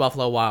restaurant is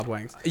Buffalo Wild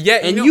Wings. Yeah,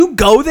 and you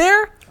go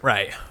there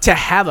right to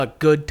have a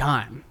good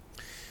time.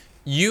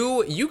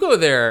 You go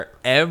there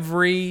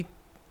every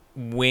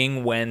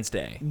Wing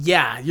Wednesday.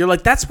 Yeah, you're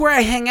like, that's where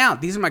I hang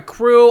out. These are my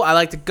crew. I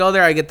like to go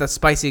there. I get the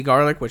spicy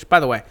garlic, which, by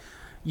the way,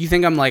 you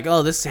think I'm like,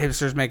 oh, this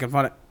hipster's making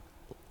fun of.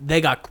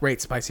 They got great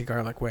spicy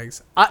garlic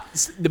wings.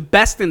 The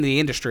best in the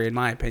industry, in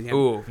my opinion.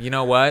 Ooh, you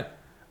know what?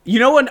 You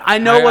know what? I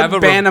know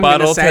what band I'm going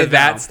to say. To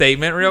that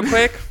statement real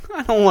quick.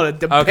 I don't want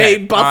to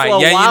debate Buffalo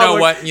Wild. Yeah, Wild you know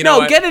Wings. what? You know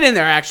what? Get it in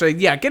there, actually.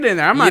 Yeah, get it in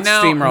there. I'm not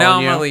steamrolling now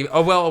I'm you. gonna leave.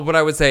 Oh, well, what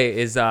I would say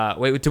is,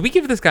 wait, did we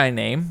give this guy a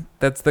name?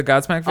 That's the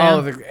Godsmack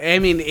fan? I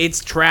mean,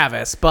 it's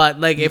Travis, but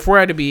like, if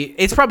we're to be,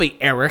 it's probably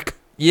Eric.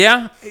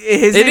 Yeah,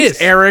 His name's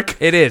Eric.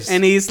 It is,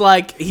 and he's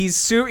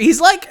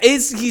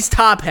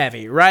top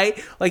heavy,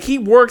 right? Like, he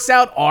works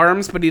out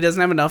arms, but he doesn't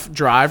have enough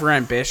drive or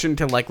ambition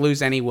to like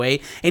lose any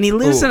weight. And he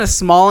lives in a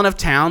small enough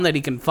town that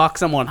he can fuck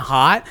someone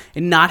hot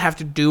and not have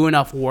to do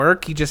enough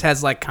work. He just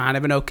has like kind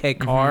of an okay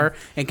car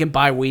and can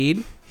buy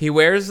weed. He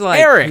wears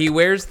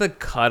the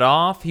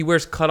cutoff. He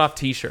wears cutoff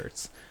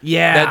t-shirts.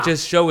 Yeah, that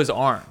just show his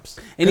arms,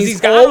 and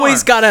he's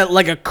always got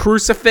a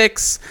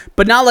crucifix,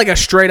 but not like a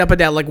straight up and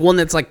down, like one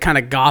that's like kind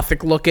of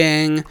gothic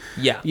looking.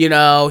 Yeah,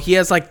 he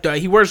has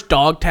he wears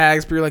dog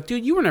tags, but you're like,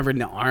 dude, you were never in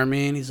the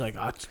army, and he's like,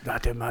 oh, I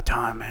did my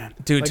time, man.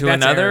 Dude,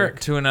 like,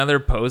 to another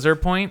poser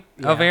point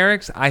of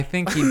Eric's, I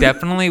think he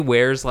definitely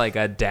wears like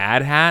a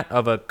dad hat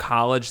of a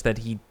college that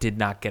he did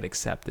not get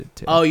accepted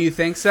to. Oh, you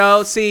think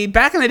so? See,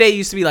 back in the day, it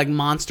used to be like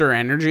Monster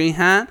Energy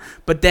hat,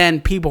 but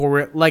then people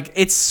were like,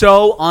 it's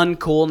so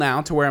uncool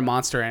now to wear a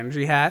Monster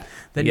Energy hat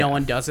that no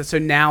one does it. So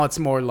now it's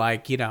more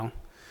like,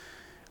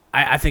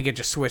 I think it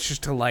just switches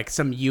to like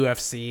some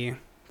UFC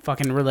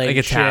fucking related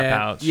like a shit. tap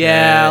out.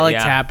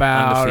 Tap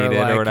out, undefeated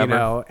or like, or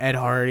whatever. Ed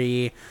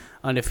Hardy,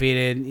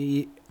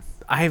 undefeated.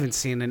 I haven't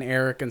seen an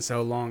Eric in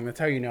so long.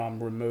 That's how you know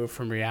I'm removed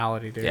from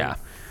reality, dude. Yeah.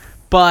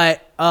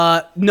 But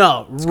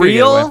no,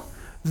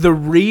 the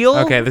real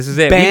okay, this is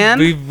it. Band,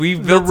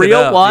 we've built the real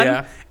it up. one,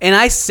 yeah. And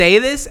I say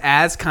this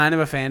as kind of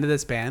a fan of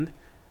this band,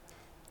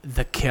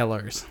 The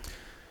Killers.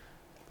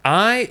 You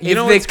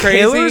know if what's the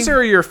Killers crazy?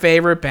 are your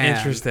favorite band,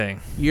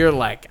 Interesting. You're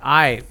like,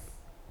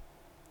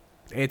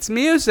 it's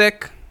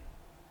music.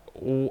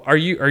 Are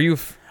you?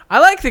 I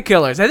like the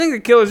Killers. I think the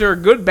Killers are a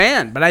good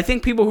band, but I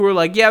think people who are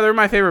like, yeah, they're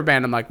my favorite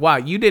band. I'm like, wow,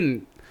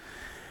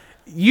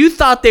 you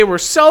thought they were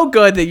so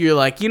good that you're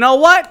like, you know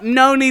what?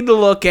 No need to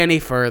look any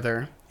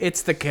further.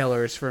 it's the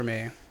Killers for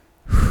me.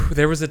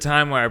 There was a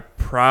time where I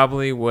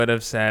probably would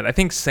have said, I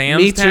think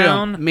Sam's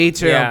Town. Me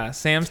too. Yeah,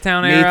 Sam's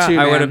Town era. too,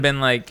 I would man. have been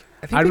like,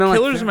 I think the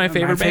Killers are my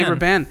favorite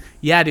band.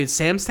 Yeah, dude,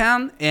 Sam's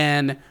Town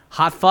and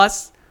Hot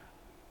Fuss,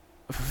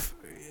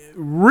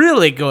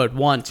 really good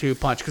 1-2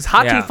 punch. Because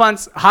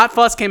Hot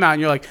Fuss came out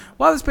and you're like,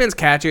 wow, this band's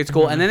catchy, it's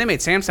cool. And then they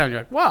made Sam's Town and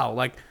you're like, wow,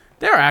 like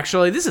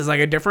this is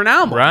like a different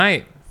album.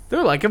 Right.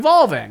 They're like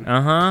evolving.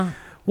 Uh-huh.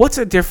 What's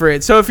a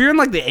different? So if you're in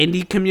like the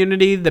indie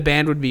community, the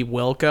band would be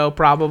Wilco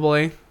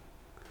probably.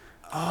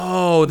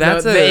 Oh,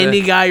 that's the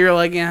indie guy. You're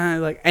like, yeah,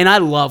 like, and I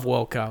love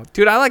Wilco,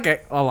 dude. I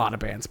like a lot of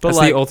bands, but that's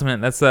like the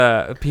ultimate. That's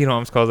Pete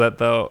Holmes calls that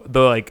though.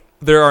 Like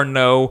there are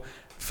no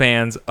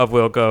fans of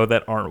Wilco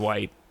that aren't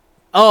white.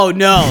 Oh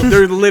no,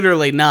 there's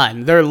literally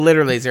none. They're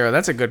literally zero.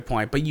 That's a good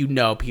point. But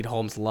Pete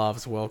Holmes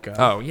loves Wilco.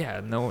 Oh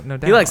yeah, no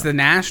doubt. He likes the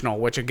National,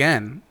 which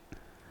again,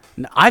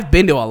 I've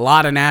been to a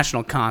lot of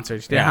National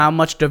concerts. You know how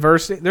much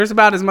diversity? There's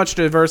about as much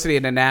diversity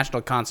in a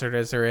National concert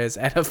as there is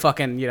at a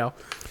fucking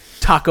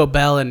Taco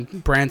Bell in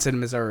Branson,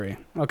 Missouri.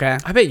 Okay.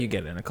 I bet you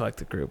get an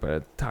eclectic group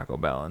at Taco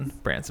Bell in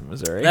Branson,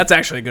 Missouri. That's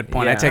actually a good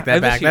point. Yeah, I take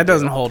that back. That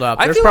doesn't hold up.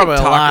 There's probably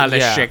a lot of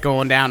this shit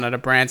going down at a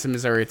Branson,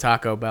 Missouri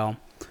Taco Bell.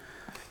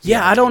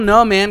 Yeah, I don't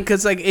know, man,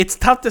 because like it's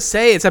tough to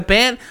say. It's a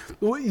band.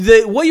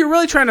 What you're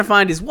really trying to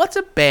find is what's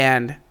a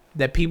band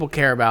that people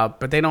care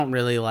about, but they don't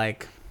really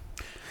like.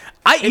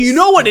 You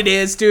know what it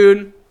is,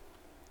 dude?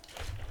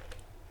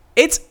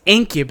 It's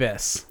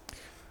Incubus.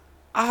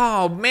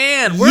 Oh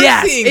man,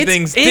 we're seeing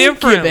things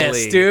differently,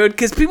 Incubus, dude.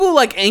 Because people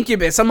like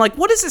Incubus. I'm like,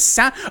 what does this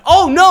sound?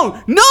 Oh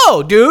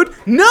no, dude,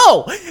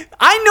 no.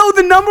 I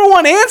know the number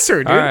one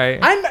answer, dude. All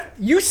right.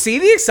 You see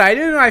the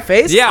excitement in my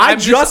face? Yeah, I'm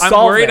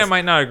worried this. I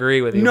might not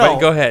agree with you. No, but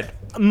go ahead,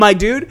 my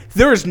dude.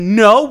 There is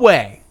no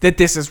way that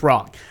this is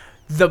wrong.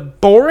 The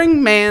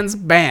boring man's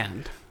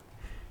band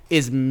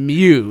is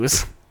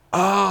Muse.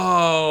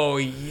 Oh,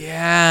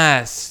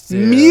 yes,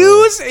 dude.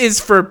 Muse is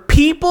for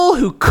people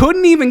who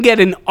couldn't even get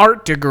an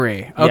art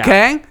degree,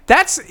 okay? Yeah.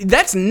 That's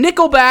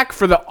Nickelback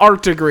for the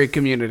art degree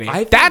community.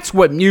 That's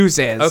what Muse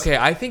is. Okay,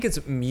 I think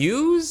it's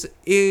Muse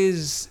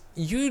is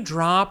you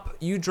drop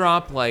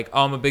like,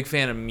 oh, I'm a big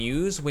fan of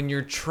Muse when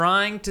you're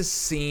trying to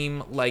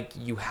seem like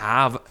you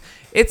have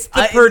it's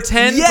the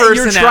pretend personality.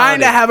 You're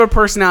trying to have a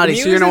personality.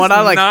 Muse so you know what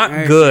I like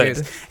not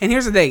good. And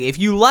here's the thing, if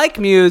you like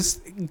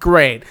Muse,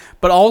 great.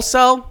 But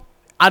also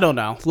I don't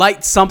know.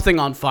 Light something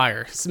on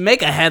fire.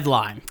 Make a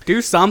headline.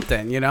 Do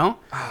something, Oh,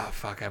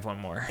 fuck. I have one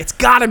more. It's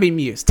got to be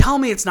Muse. Tell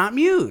me it's not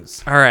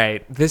Muse. All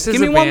right. This is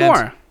Give me one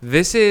more.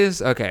 This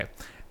is, okay.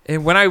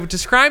 And when I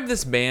described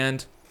this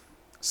band,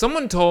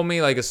 someone told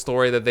me like a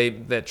story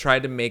that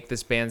tried to make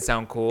this band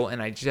sound cool.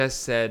 And I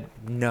just said,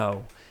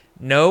 no.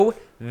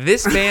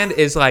 This band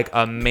is like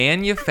a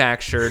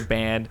manufactured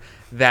band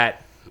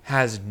that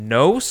has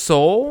no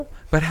soul,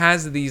 but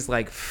has these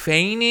like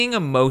feigning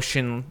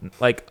emotion,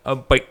 like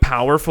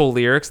powerful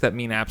lyrics that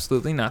mean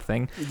absolutely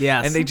nothing.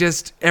 Yes.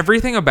 And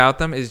everything about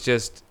them is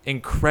just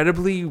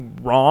incredibly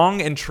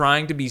wrong and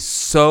trying to be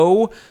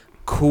so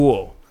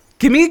cool.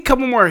 Give me a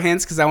couple more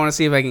hints because I want to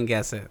see if I can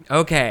guess it.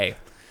 Okay.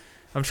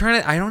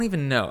 I don't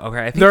even know.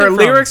 Okay. I think their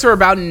lyrics are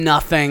about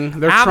nothing.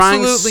 They're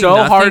trying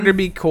so hard to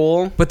be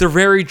cool. But they're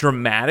very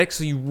dramatic.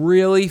 So you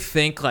really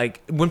think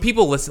like when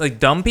people listen, like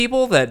dumb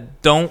people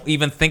that don't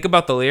even think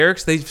about the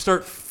lyrics, they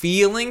start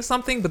feeling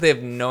something, but they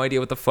have no idea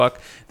what the fuck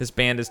this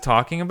band is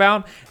talking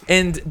about.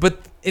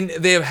 But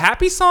they have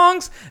happy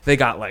songs. They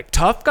got like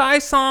tough guy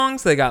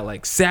songs. They got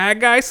like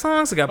sad guy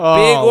songs. They got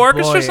big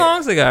orchestra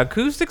songs. They got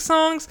acoustic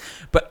songs.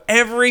 But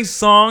every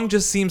song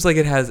just seems like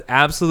it has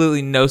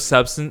absolutely no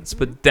substance,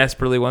 but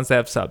desperately wants to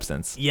have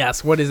substance.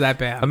 Yes. What is that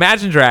band?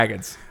 Imagine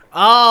Dragons.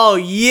 Oh,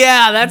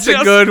 yeah, that's a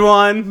good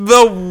one.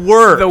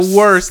 The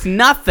worst.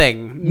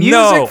 Nothing.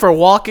 Music for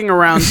walking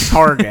around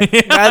Target.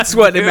 Yeah, that's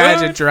what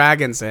Imagine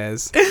Dragons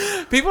is.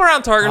 People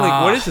around Target are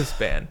like, what is this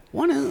band?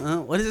 What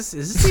is this?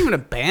 Is this even a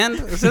band?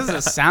 Is this a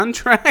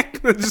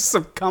soundtrack that just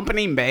some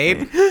company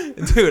made?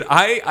 Dude,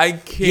 I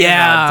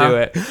cannot do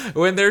it.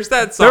 When there's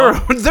that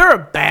song. They're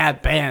a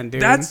bad band,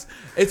 dude.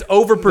 It's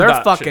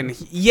overproduction. They're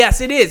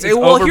yes, it is.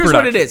 Well, here's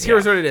what it is.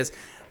 Here's what it is.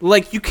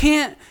 Like, you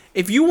can't.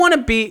 If you want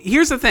to be,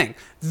 here's the thing.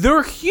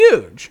 They're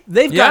huge.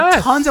 They've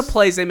got tons of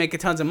plays. They make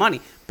tons of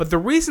money. But the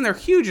reason they're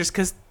huge is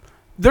because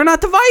they're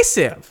not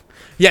divisive.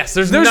 Yes,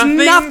 there's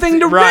nothing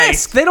to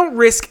risk. They don't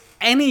risk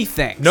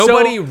anything.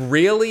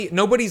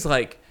 Nobody's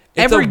like,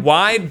 it's a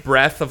wide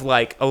breadth of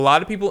like, a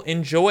lot of people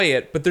enjoy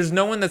it, but there's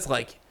no one that's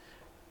like,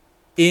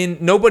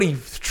 nobody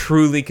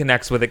truly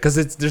connects with it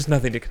because there's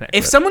nothing to connect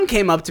with. If someone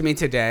came up to me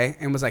today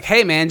and was like,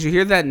 hey man, did you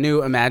hear that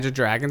new Imagine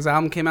Dragons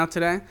album came out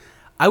today?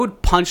 I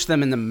would punch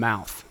them in the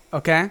mouth.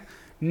 Okay?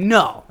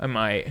 No. I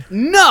might.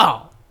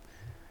 No.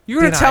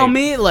 You're going to tell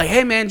me, like,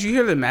 hey, man, did you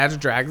hear the Imagine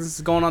Dragons is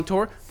going on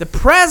tour? The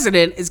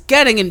president is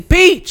getting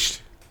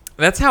impeached.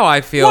 That's how I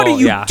feel. What are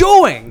you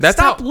doing?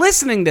 Stop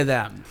listening to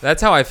them.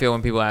 That's how I feel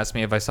when people ask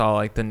me if I saw,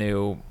 like, the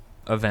new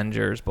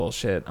Avengers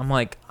bullshit. I'm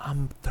like,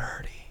 I'm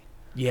 30.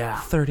 Yeah.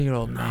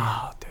 30-year-old man.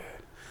 Oh, dude.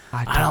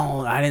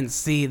 I didn't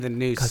see the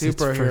new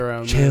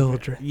superhero it's for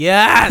children. movie.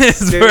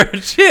 Yes, It's dude. for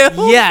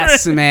children.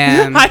 Yes,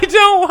 man. I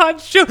don't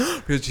watch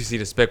children. Did you see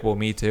Despicable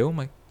Me too? I'm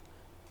like,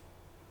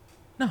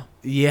 no.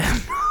 Yeah.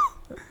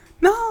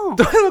 No.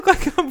 Do I look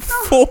like I'm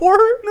 4?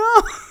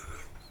 No.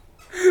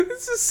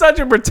 This is such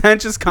a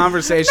pretentious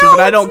conversation, No,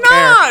 but I don't it's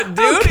not, care. dude.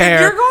 I don't If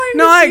care. you're going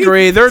no, to I see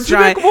agree. They're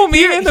giant. Despicable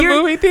Me in the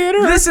movie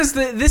theater. This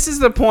is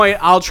the point.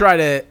 I'll try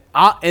to.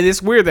 And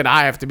it's weird that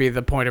I have to be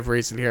the point of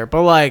reason here,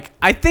 but like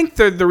I think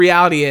the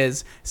reality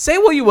is, say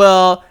what you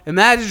will,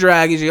 Imagine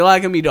Dragons, you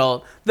like them, you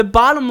don't. The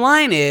bottom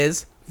line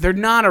is they're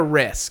not a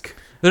risk.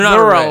 They're not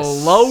They're a a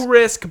risk. low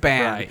risk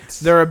band. Right.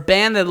 They're a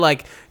band that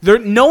like you're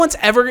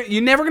never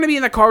gonna be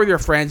in the car with your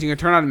friends. You're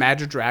gonna turn on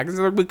Imagine Dragons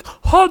and they're like,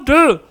 "Oh,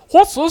 dude,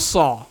 what's this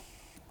song?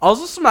 Oh,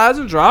 is this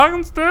Imagine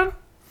Dragons, dude?"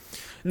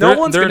 No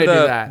one's gonna do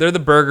that. They're the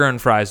burger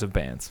and fries of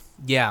bands.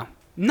 Yeah,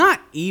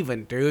 not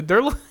even, dude.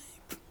 They're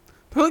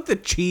like the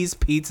cheese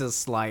pizza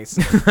slice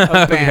of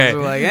bands. Okay. They're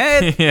like,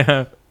 hey,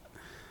 Yeah.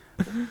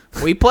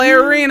 we play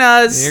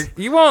arenas.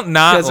 You won't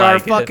not Because like our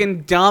it.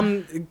 fucking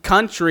dumb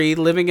country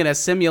living in a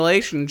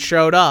simulation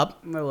showed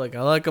up. And they're like,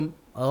 I like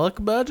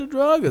Imagine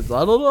Dragons.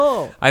 I don't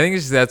know. I think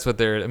that's what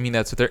they're.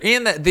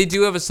 And that they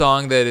do have a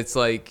song that it's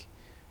like,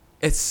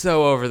 it's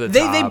so over the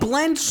top. They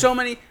blend so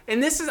many,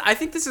 and I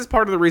think this is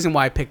part of the reason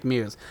why I picked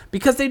Muse,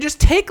 because they just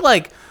take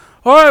like,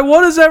 all right,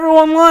 what does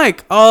everyone like?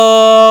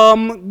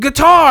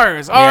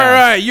 Guitars. All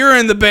right, you're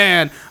in the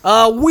band.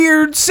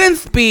 Weird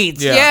synth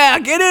beats. Yeah,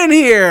 get in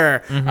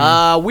here.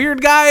 Mm-hmm.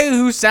 Weird guy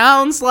who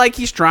sounds like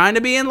he's trying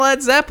to be in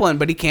Led Zeppelin,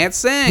 but he can't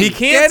sing. He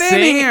can't get sing,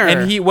 in here.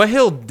 and what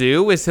he'll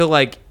do is he'll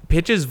like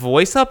pitch his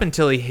voice up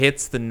until he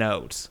hits the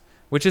notes,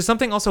 which is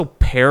something also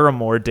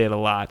Paramore did a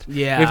lot.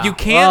 Yeah. If you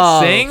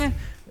can't sing.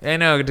 I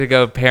know to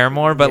go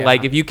Paramore, but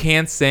like if you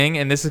can't sing,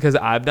 and this is because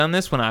I've done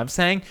this when I've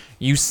sang,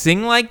 you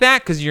sing like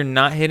that because you're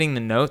not hitting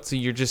the note, so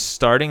you're just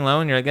starting low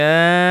and you're like,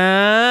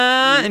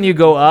 and you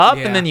go up,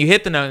 and then you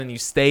hit the note and you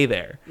stay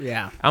there.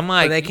 Yeah. I'm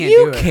like, they can't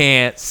you do it.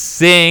 can't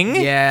sing.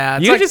 Yeah,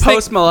 it's you like just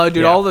Post Malone,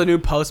 dude. Yeah. All the new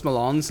Post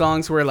Malone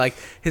songs where like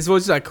his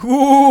voice is like,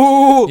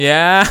 ooh,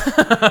 Yeah.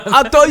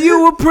 I thought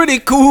you were pretty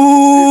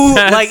cool.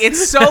 Like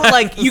it's so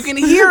like you can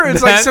hear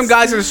it's like some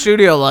guys in the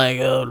studio like,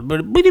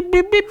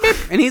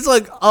 and he's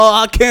like, oh,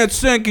 I can't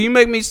sing. Can you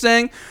make me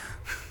sing?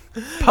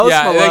 Post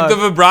Malone. Like the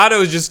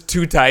vibrato is just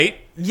too tight.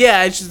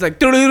 Yeah, it's just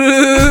like,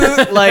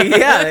 like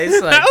yeah,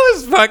 it's like That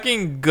was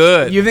fucking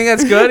good. You think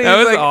that's good? That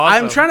He's was like,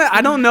 awesome.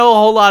 I don't know a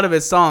whole lot of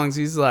his songs.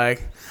 He's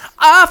like,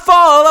 I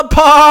fall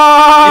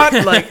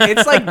apart. Like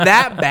it's like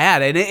that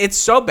bad, and it's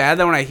so bad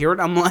that when I hear it,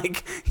 I'm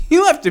like,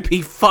 you have to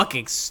be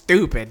fucking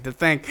stupid to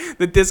think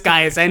that this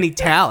guy has any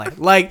talent.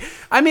 Like,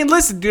 I mean,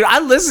 listen, dude,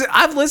 I've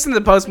listened to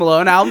the Post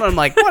Malone album, and I'm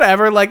like,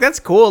 whatever, like that's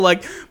cool,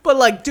 like, but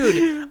like,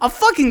 dude, a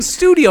fucking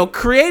studio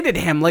created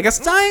him like a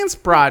science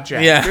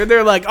project. Yeah. Dude,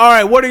 they're like, all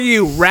right, what are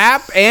you,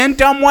 rap and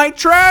dumb white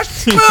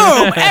trash?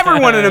 Boom,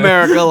 everyone in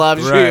America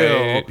loves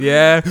Right. you.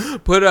 Yeah.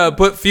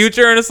 Put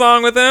Future in a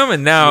song with him,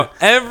 and now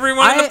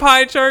everyone in the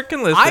pie chart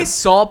can listen. I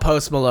saw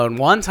Post Malone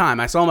one time.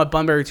 I saw him at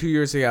Bunbury 2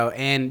 years ago,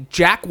 and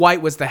Jack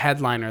White was the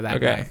headliner that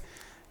day.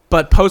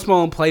 But Post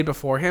Malone played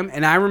before him,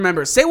 and I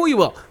remember, say what you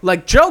will,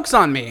 like, joke's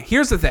on me.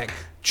 Here's the thing.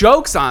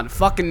 Joke's on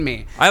fucking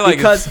me. I like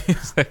because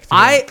his music,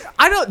 I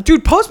don't,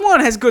 dude, Post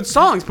Malone has good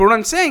songs, but what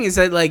I'm saying is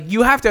that, like,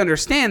 you have to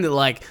understand that,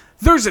 like,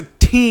 there's a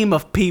team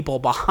of people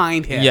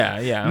behind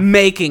him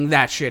making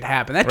that shit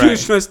happen. That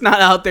dude's just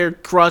not out there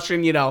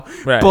crushing,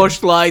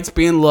 Bush Lights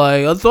being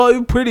like, I thought you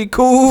were pretty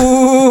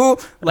cool.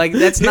 Like,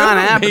 that's not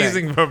happening.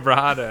 Amazing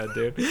vibrato,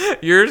 dude.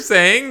 You're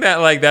saying that,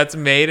 like, that's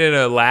made in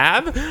a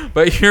lab,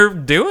 but you're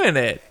doing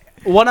it.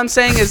 What I'm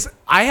saying is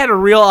I had a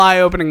real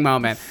eye-opening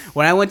moment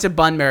when I went to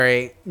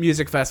Bunbury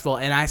Music Festival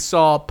and I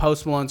saw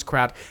Post Malone's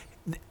crowd.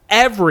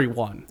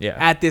 Everyone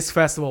at this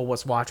festival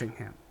was watching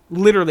him.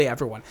 Literally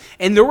everyone.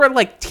 And there were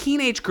like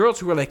teenage girls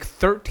who were like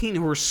 13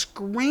 who were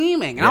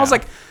screaming. And I was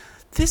like,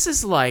 this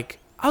is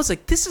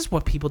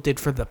what people did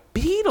for the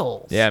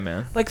Beatles. Yeah,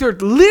 man. Like they're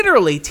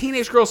literally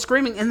teenage girls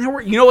screaming. And there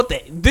were,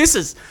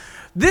 this,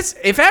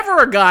 if ever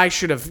a guy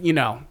should have,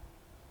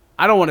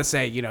 I don't want to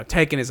say,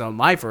 taken his own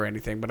life or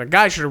anything, but a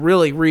guy should have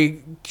really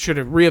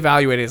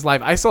reevaluated his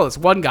life. I saw this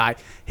one guy,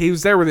 he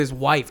was there with his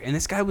wife, and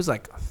this guy was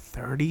like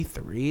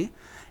 33,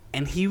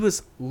 and he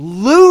was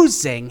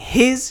losing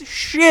his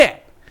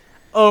shit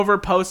over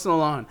Post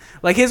Malone.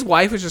 Like, his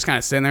wife was just kind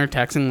of sitting there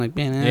texting, like,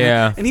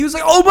 yeah. And he was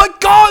like, oh my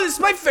God, this is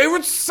my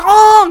favorite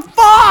song,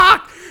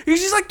 fuck! And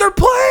she's like, they're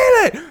playing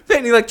it!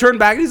 Then he, like, turned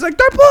back, and he's like,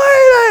 they're playing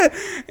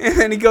it! And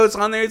then he goes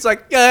on there, he's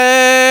like,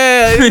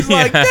 yeah! He's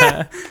like,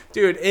 yeah!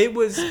 Dude,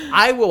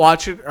 I will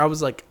watch it, I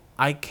was like,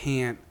 I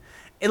can't.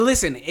 And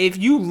listen, if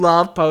you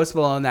love Post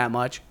Malone that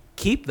much,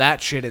 keep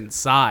that shit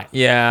inside.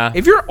 Yeah.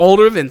 If you're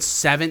older than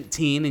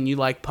 17 and you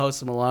like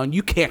Post Malone,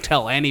 you can't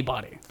tell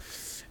anybody.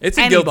 It's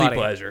a guilty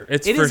pleasure.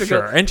 It's for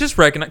sure. And just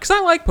recognize, because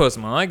I like Post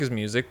Malone, I like his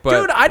music, but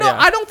dude, I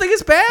don't think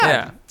it's bad.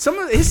 Yeah. Some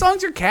of his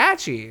songs are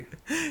catchy.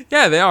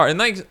 Yeah, they are, and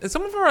like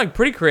some of them are like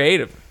pretty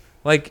creative.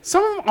 Like,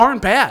 some of them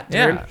aren't bad, dude.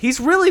 Yeah. He's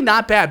really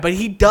not bad, but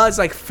he does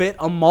like fit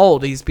a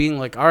mold. He's being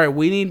like, all right,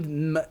 we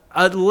need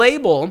a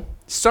label.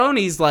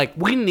 Sony's like,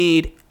 we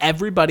need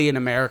everybody in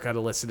America to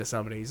listen to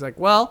somebody. He's like,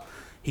 well,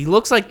 he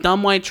looks like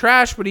dumb white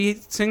trash, but he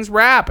sings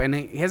rap and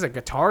he has a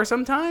guitar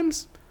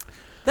sometimes.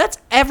 That's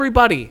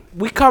everybody.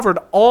 We covered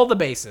all the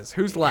bases.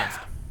 Who's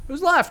left?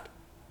 Who's left?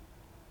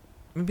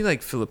 maybe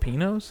like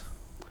Filipinos.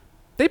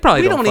 They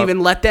probably we don't even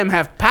let them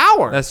have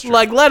power. That's true.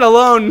 Like, let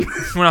alone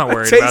we're not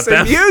worried taste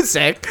about of them.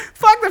 music.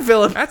 Fuck the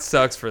Philippines. That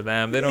sucks for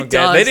them. They don't It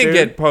get. does, They didn't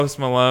dude. get Post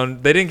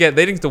Malone. They didn't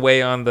get to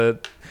weigh on the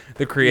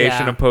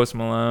creation Yeah. of Post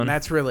Malone.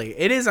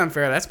 It is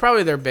unfair. That's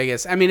probably their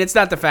biggest. I mean, it's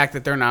not the fact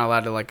that they're not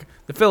allowed to, like,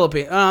 the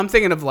Philippines. I'm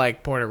thinking of,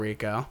 like, Puerto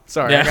Rico.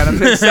 Sorry, Yeah. I got to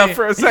mix up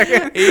for a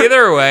second.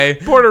 Either way,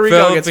 Puerto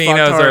Rico gets fucked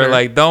Filipinos harder. are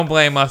like, don't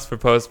blame us for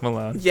Post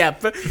Malone. Yeah,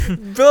 but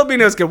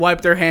Filipinos can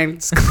wipe their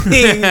hands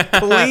clean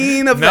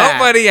of that.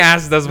 Nobody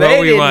asked us They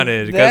what we didn't-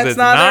 wanted because That's it's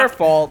not their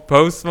fault.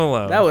 Post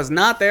Malone. That was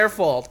not their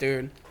fault,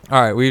 dude.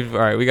 all right. We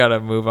got to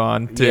move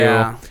on to.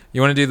 Yeah.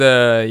 You want to do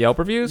the Yelp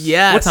reviews?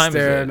 Yes, What time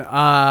dude. is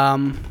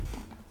it?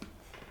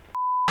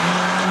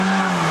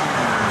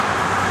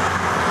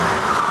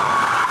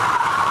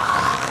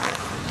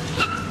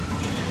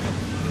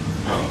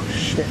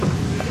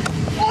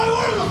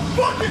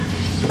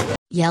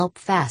 Yelp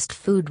fast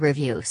food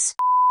reviews.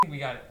 We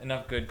got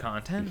enough good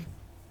content.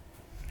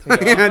 to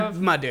go off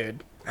of? My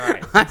dude. All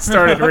right. I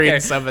started reading Okay.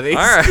 some of these.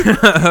 All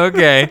right.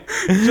 Okay.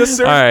 Just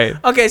All right.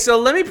 Okay, so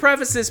let me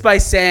preface this by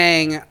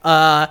saying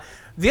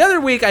the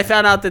other week I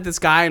found out that this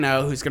guy I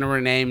know who's going to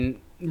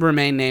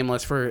remain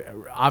nameless for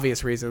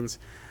obvious reasons.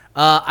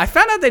 I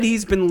found out that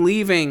he's been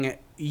leaving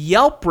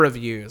Yelp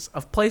reviews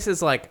of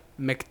places like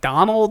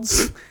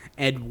McDonald's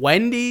and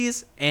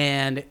Wendy's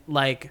and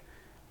like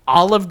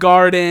Olive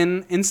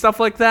Garden and stuff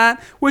like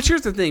that. Which,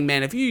 here's the thing,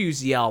 man. If you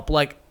use Yelp,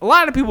 like a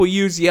lot of people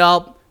use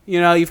Yelp, you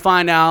know, you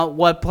find out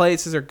what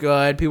places are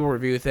good. People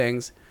review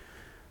things.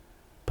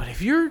 But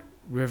if you're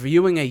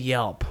reviewing a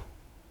Yelp,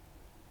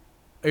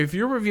 if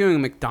you're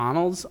reviewing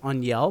McDonald's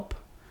on Yelp,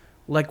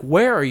 like,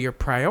 where are your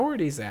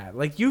priorities at?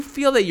 Like, you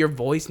feel that your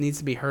voice needs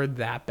to be heard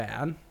that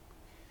bad?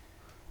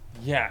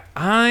 Yeah.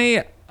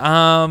 I've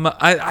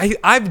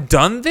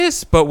done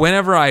this, but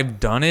whenever I've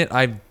done it,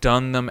 I've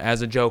done them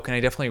as a joke, and I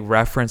definitely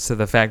reference to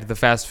the fact that the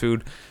fast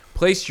food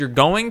place you're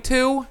going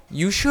to,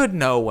 you should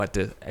know what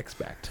to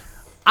expect.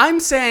 I'm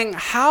saying,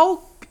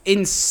 how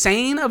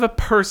insane of a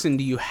person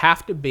do you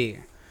have to be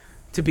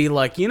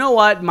like, you know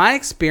what? My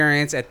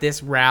experience at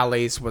this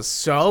Rally's was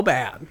so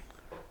bad.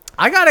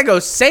 I got to go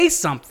say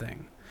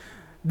something.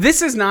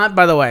 This is not,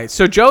 by the way.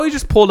 So Joey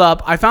just pulled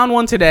up. I found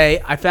one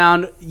today. I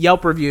found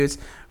Yelp reviews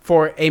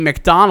for a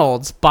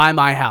McDonald's by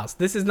my house.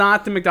 This is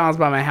not the McDonald's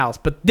by my house,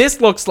 but this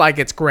looks like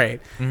it's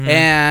great. Mm-hmm.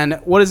 And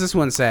what does this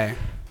one say?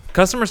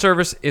 Customer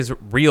service is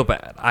real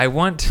bad. I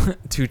want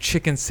to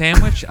chicken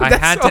sandwich. I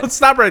had to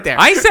Stop right there.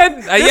 I said,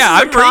 this yeah,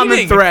 is I'm a common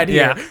reading. thread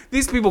here. Yeah.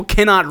 These people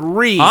cannot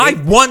read. I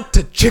want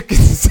to chicken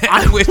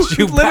sandwich,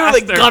 you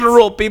literally bastards.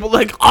 guttural people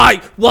like,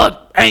 I want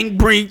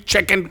angry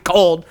chicken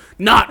cold,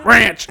 not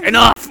ranch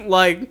enough.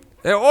 Like,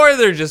 Or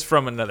they're just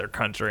from another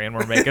country and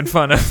we're making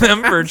fun of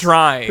them for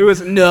trying. who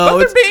is no? But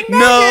they're being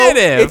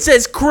negative. It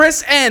says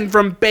Chris N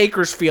from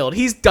Bakersfield.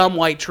 He's dumb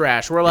white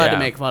trash. We're allowed to Yeah,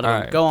 make fun of all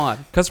him. right. Go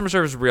on. Customer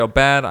service is real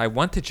bad. I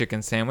want to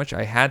chicken sandwich.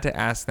 I had to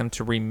ask them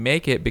to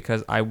remake it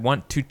because I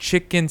want to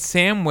chicken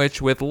sandwich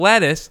with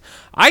lettuce.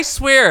 I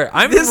swear,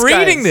 I'm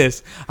reading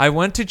this. I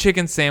went to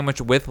chicken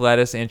sandwich with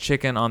lettuce and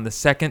chicken on the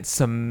second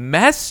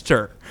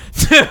semester.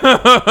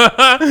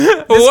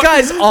 This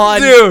guy's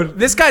on. Dude.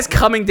 This guy's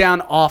coming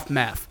down off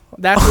meth.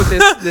 That's what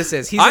this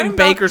is. He's in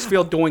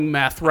Bakersfield doing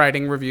meth,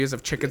 writing reviews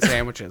of chicken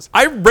sandwiches.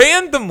 I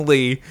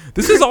randomly,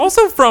 this is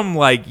also from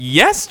like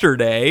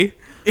yesterday.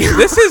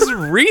 This is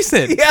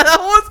recent. Yeah,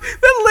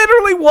 that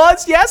literally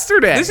was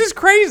yesterday. This is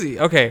crazy.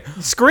 Okay.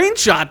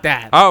 Screenshot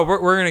that. Oh,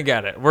 we're going to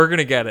get it. We're going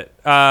to get it.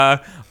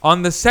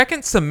 On the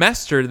second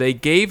semester, they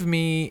gave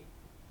me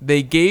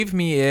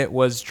it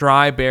was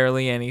dry,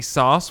 barely any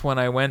sauce. When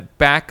I went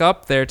back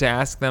up there to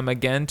ask them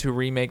again to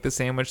remake the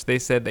sandwich, they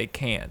said they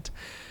can't.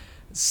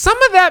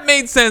 Some of that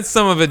made sense,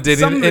 some of it didn't.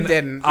 Some of it and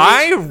didn't.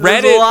 I There's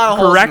read a it lot of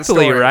holes in the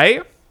correctly, story.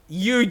 right?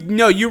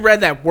 You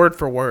read that word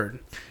for word.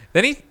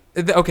 Then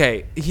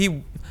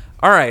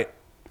all right.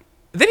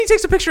 Then he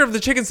takes a picture of the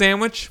chicken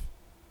sandwich.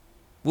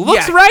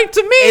 Looks Yeah. right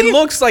to me. It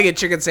looks like a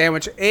chicken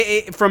sandwich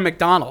from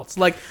McDonald's.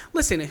 Like,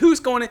 listen, who's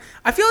going in?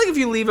 I feel like if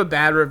you leave a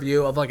bad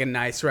review of like a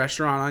nice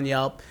restaurant on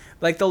Yelp,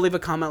 like they'll leave a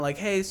comment like,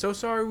 "Hey, so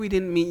sorry we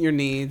didn't meet your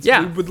needs.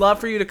 Yeah. We would love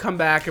for you to come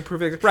back and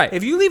prove it." Right.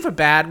 If you leave a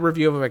bad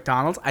review of a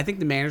McDonald's, I think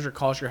the manager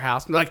calls your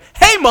house and they're like,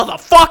 "Hey,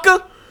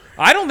 motherfucker,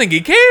 I don't think he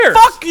cares.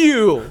 fuck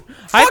you,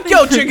 fuck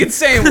your chicken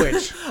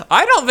sandwich.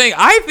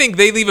 I think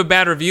they leave a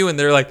bad review and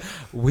they're like,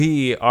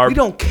 we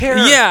don't care.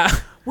 Yeah.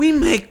 We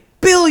make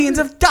billions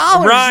of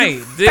dollars. Right, you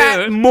fat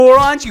dude.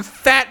 morons, you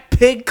fat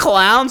big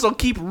clowns will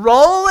keep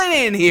rolling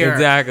in here.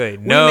 Exactly.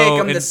 We make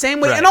them the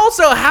same way. right. And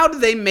also, how do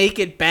they make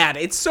it bad?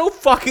 It's so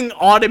fucking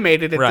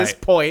automated at this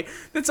point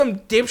that some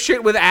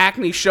dipshit with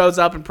acne shows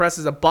up and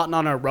presses a button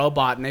on a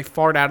robot and they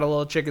fart out a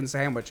little chicken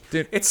sandwich.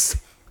 Dude,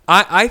 it's...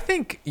 I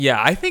think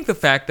the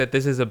fact that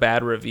this is a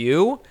bad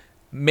review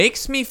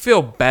makes me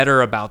feel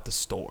better about the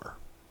store.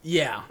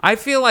 Yeah. I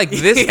feel like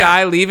this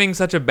guy leaving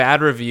such a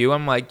bad review,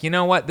 I'm like, you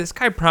know what? This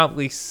guy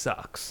probably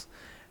sucks.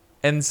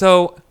 And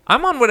so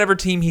I'm on whatever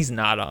team he's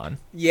not on.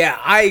 Yeah,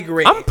 I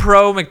agree. I'm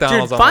pro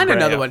McDonald's. Dude, find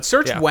another one.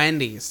 Search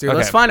Wendy's, dude. Okay.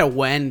 Let's find a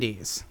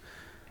Wendy's.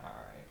 All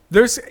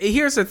right.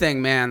 Here's the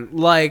thing, man.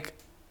 Like,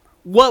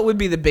 what would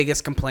be the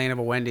biggest complaint of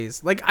a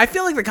Wendy's? Like, I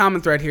feel like the common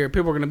thread here,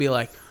 people are going to be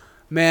like,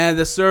 man,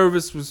 the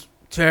service was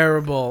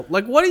terrible.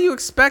 Like, what are you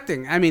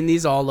expecting? I mean,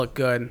 these all look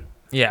good.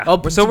 Yeah.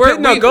 Oh, so we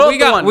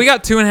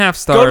got 2.5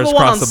 stars go to the one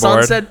across on the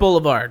board. Sunset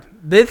Boulevard.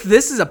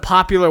 This is a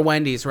popular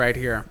Wendy's right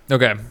here.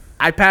 Okay.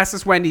 I pass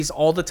this Wendy's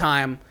all the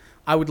time.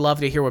 I would love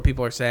to hear what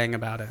people are saying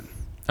about it.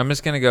 I'm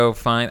just gonna go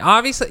find.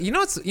 Obviously, you know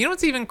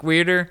what's even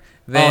weirder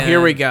than. Oh,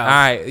 here we go. All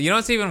right. You know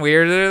what's even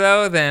weirder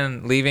though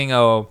than leaving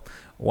a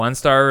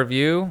 1-star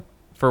review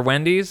for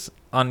Wendy's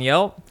on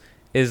Yelp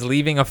is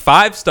leaving a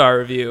 5-star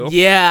review.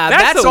 Yeah,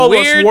 that's a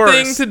almost weird worse.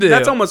 thing to do.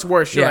 That's almost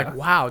worse. You're Yeah. like,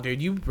 wow,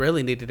 dude, you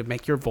really needed to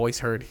make your voice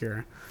heard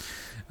here.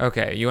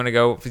 Okay, you want to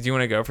go? Do you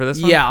want to go for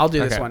this one? Yeah, I'll do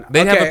this one.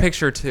 They have a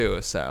picture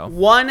too, so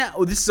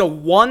this is a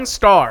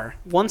 1-star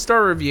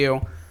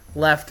review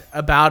left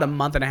about a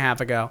month and a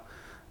half ago.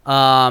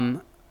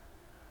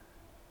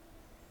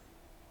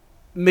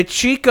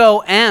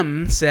 Michiko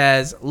M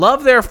says,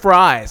 love their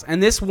fries,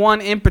 and this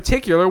one in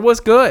particular was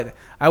good.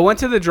 I went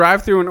to the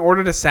drive-thru and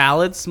ordered a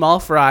salad, small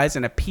fries,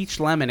 and a peach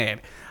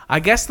lemonade. I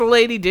guess the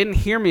lady didn't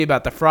hear me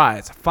about the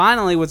fries.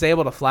 Finally was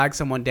able to flag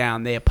someone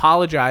down. They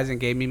apologized and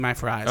gave me my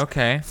fries.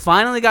 Okay.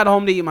 Finally got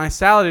home to eat my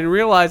salad and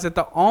realized that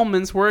the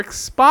almonds were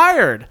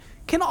expired.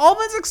 Can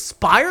almonds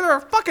expire? They're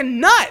a fucking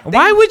nut.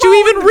 Why would you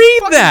even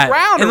read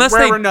that? Unless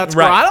wherever nuts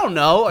grow. I don't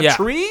know. A Yeah.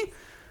 tree?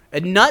 A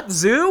nut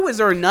zoo? Is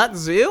there a nut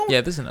zoo?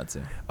 Yeah, this is a nut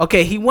zoo.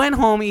 Okay, he went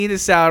home, eat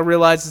his salad,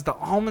 realizes the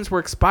almonds were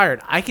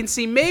expired. I can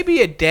see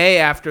maybe a day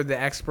after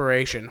the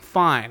expiration.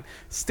 Fine.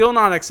 Still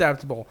not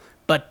acceptable.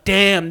 But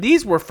damn,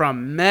 these were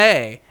from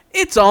May.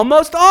 It's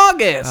almost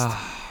August.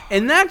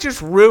 And that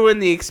just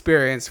ruined the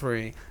experience for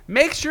me.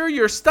 Make sure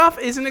your stuff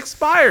isn't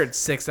expired.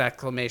 6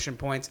 exclamation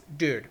points.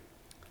 Dude.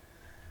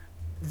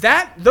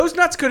 Those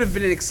nuts could have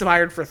been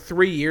expired for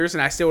 3 years,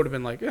 and I still would have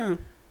been like, yeah.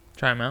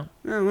 Try them out.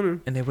 Yeah, whatever.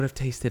 And they would have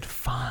tasted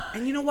fine.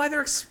 And you know why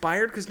they're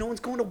expired? Because no one's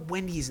going to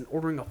Wendy's and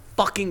ordering a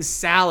fucking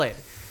salad.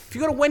 If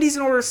you go to Wendy's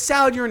and order a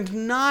salad, you're in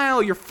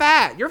denial. You're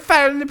fat. You're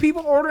fatter than the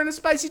people ordering a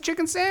spicy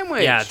chicken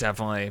sandwich. Yeah,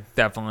 definitely.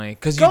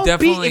 Because you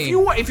definitely...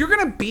 If you're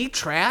going to be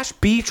trash,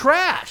 be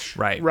trash.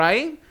 Right.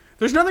 Right?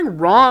 There's nothing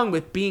wrong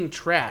with being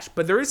trash,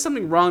 but there is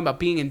something wrong about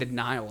being in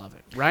denial of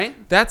it, right?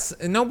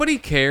 Nobody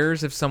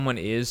cares if someone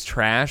is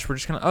trash. We're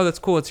just kind of, oh, that's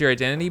cool. It's your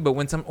identity. But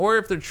or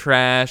if they're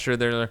trash or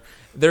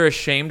they're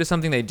ashamed of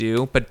something they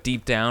do, but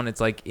deep down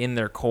it's like in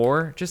their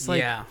core. Just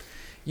like,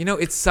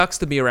 it sucks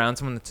to be around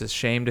someone that's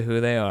ashamed of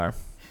who they are.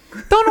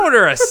 Don't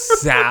order a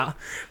salad.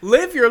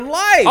 Live your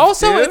life.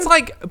 Also, dude. it's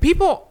like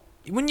people,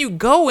 when you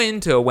go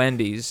into a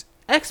Wendy's,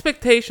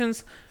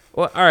 expectations.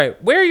 Well, all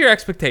right, where are your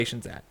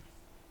expectations at?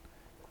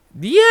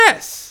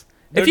 Yes.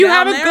 If you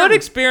have a good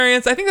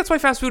experience, I think that's why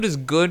fast food is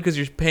good, because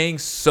you're paying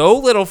so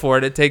little for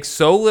it. It takes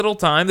so little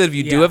time that if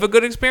you do have a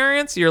good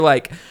experience, you're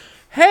like,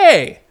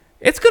 hey,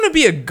 it's going to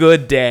be a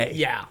good day.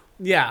 Yeah.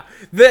 Yeah.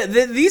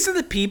 These are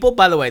the people,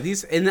 by the way,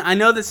 and I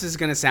know this is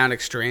going to sound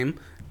extreme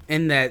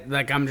in that,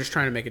 like, I'm just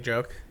trying to make a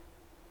joke.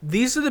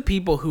 These are the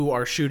people who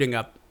are shooting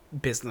up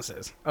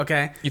businesses,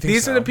 okay?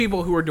 These are the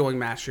people who are doing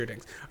mass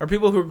shootings, or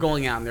people who are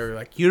going out and they're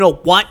like, you know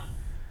what?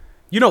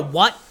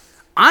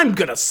 I'm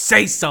going to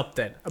say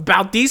something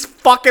about these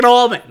fucking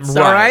almonds,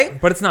 all right?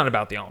 But it's not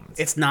about the almonds.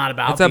 It's not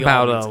about the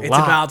almonds. It's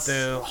about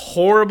the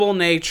horrible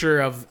nature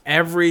of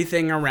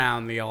everything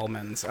around the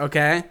almonds,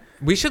 okay?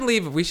 We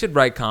should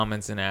write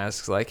comments and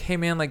ask, like, hey,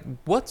 man, like,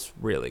 what's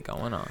really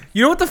going on?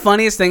 You know what the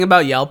funniest thing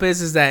about Yelp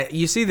is that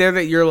you see there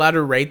that you're allowed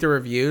to rate the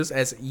reviews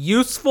as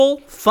useful,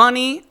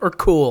 funny, or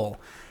cool.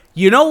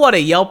 You know what a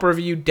Yelp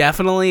review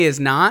definitely is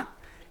not?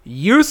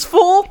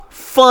 Useful,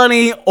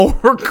 funny,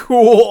 or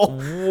cool.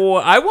 Whoa,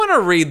 I want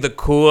to read the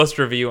coolest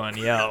review on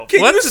Yelp.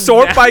 Can you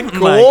sort by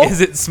cool? Like, is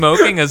it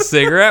smoking a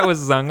cigarette with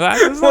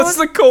sunglasses on? What's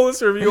the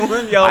coolest review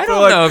on Yelp? I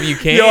don't know if you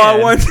can. Yo,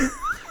 I went to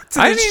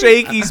the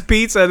Shakey's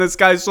Pizza and this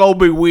guy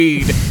sold me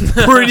weed.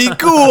 Pretty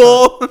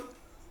cool.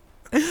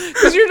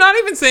 Because you're not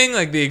even saying,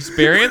 like, the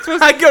experience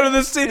was... I go to the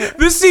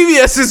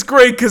CVS is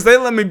great because they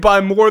let me buy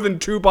more than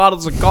 2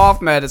 bottles of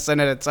cough medicine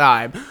at a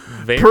time.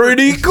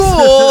 Pretty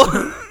cool.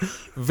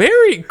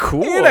 Very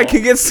cool. And I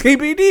can get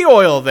CBD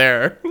oil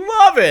there.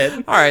 Love it.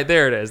 All right,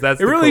 there it is. It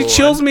really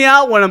chills me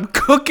out when I'm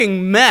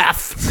cooking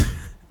meth.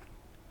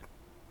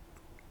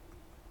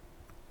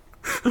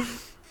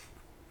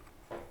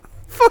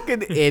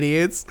 Fucking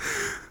idiots.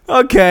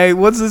 Okay,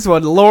 what's this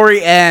one?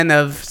 Lori N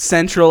of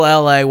Central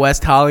LA,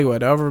 West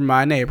Hollywood, over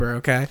my neighbor,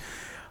 okay?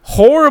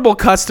 Horrible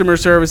customer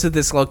service at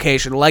this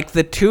location, like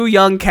the 2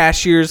 young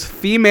cashiers,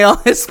 female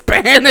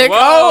Hispanic.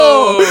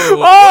 Whoa.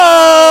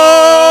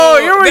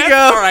 Here we go.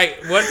 All right,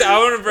 I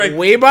want to break.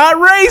 We brought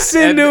race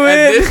into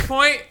At it. this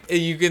point,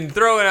 you can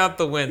throw it out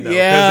the window.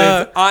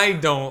 Yeah. I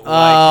don't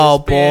like Oh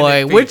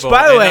Hispanic boy! Which, people,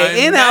 by the and way, I'm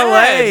in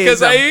LA,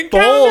 because I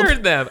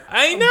encountered them.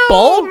 I know.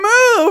 Bold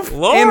move in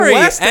Lori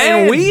West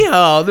and- and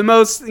WeHo, the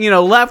most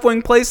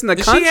left-wing place in the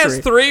country. She has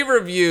 3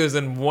 reviews,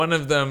 and one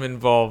of them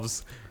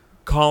involves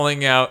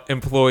calling out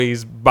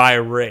employees by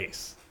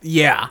race.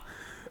 Yeah.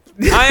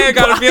 I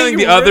got a feeling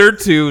the other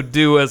 2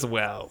 do as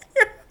well.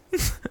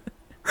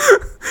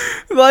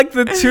 Like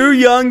the 2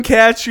 young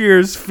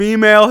cashiers,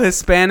 female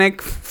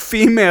Hispanic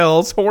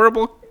females,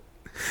 horrible.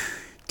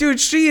 Dude,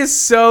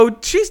 she's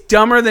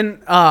dumber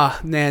than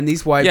man,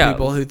 these white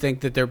people who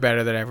think that they're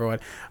better than everyone.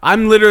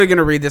 I'm literally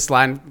gonna read this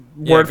line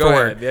word for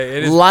word. Yeah,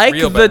 it is like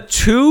real the bad.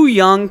 2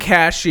 young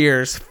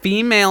cashiers,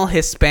 female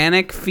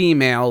Hispanic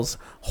females,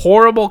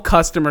 horrible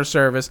customer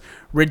service,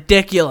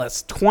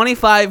 ridiculous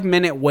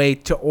 25-minute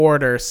wait to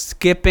order,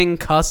 skipping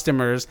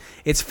customers.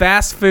 It's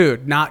fast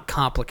food, not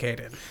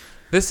complicated.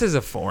 This is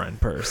a foreign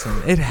person.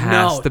 It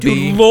has to dude,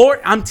 be. Lord,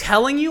 I'm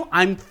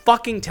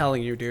fucking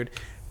telling you, dude.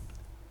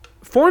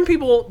 Foreign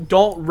people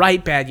don't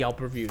write bad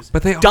Yelp reviews.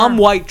 But they dumb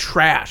are. white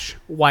trash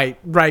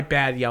write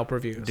bad Yelp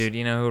reviews. Dude,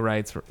 you know who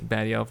writes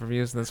bad Yelp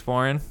reviews that's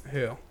foreign?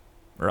 Who?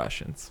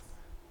 Russians.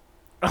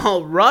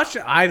 Oh,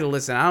 Russia. I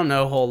don't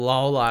know a whole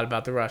lot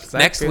about the Russians.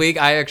 Next week,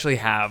 I've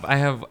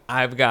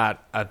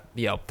got a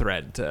Yelp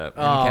thread to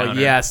encounter. Oh,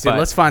 yes, dude. But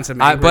Let's find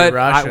some angry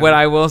Russian. what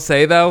I will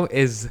say though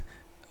is,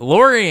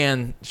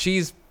 Lorianne,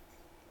 she's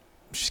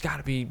got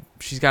to be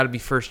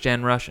first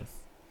gen Russian.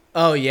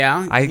 Oh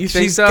yeah, You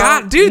think so?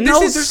 dude, no,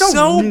 this is there's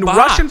so no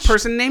Russian botched.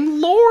 person named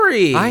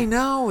Lori. I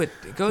know it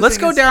goes. Let's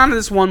go down to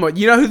this one more.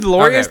 You know who the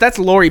Lori Okay. is? That's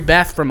Lori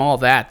Beth from All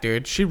That,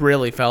 dude. She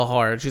really fell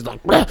hard. She's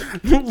like,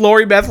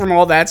 Lori Beth from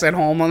All That's at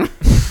home.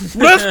 This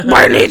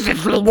place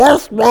is the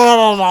worst one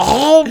of the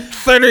whole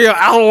city of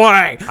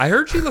LA. I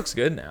heard she looks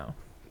good now.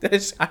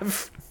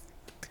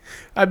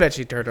 I bet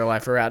she turned her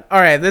life around. All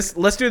right,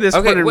 let's do this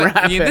one Okay, and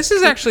wrap it. this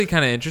is actually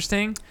kind of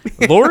interesting.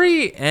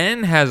 Lori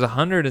N has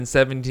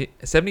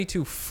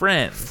 172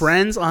 friends.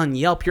 Friends on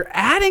Yelp. You're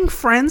adding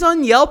friends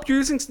on Yelp. You're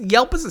using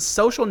Yelp as a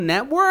social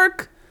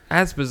network,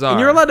 That's bizarre. and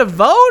you're allowed to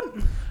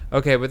vote.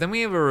 Okay, but then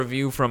we have a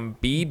review from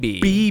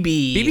BB.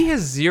 BB has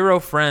 0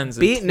 friends.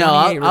 And No,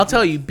 28 I'll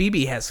tell you,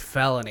 BB has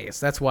felonies.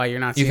 That's why you're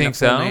not You seeing think a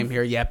full so? name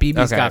here. Yeah,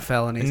 BB's Okay. got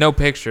felonies. No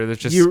picture. There's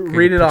just You a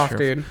read it off,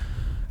 picture dude.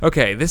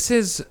 Okay, this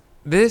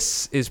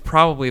is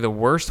probably the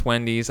worst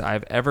Wendy's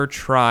I've ever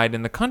tried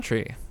in the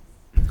country.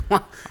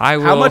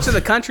 How much of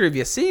the country have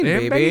you seen, baby?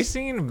 Everybody's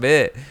seen a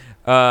bit.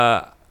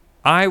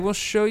 I will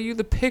show you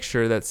the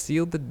picture that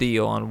sealed the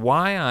deal on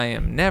why I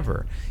am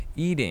never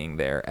eating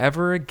there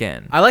ever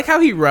again. I like how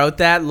he wrote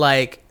that,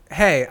 like,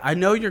 hey, I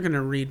know you're going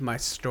to read my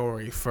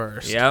story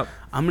first. Yep.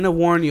 I'm going to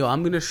warn you.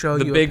 I'm going to show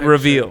The you big a picture.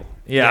 reveal.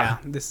 Yeah.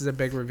 This is a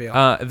big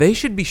reveal. They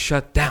should be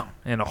shut down,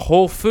 and a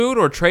Whole Food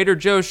or Trader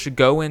Joe's should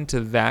go into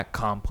that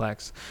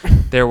complex.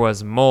 There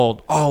was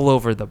mold all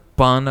over the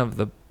bun of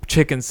the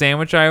chicken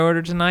sandwich I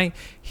ordered tonight.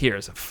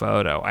 Here's a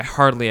photo. I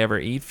hardly ever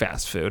eat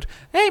fast food.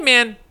 Hey,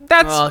 man,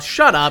 that's...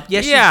 Shut up.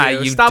 Yes, yeah, you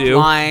do. you Stop do.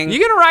 lying. You're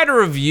going to write a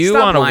review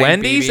Stop on a lying,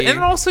 Wendy's, BB. and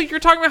also you're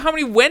talking about how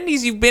many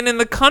Wendy's you've been in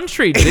the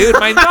country, dude.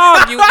 My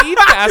dog, you eat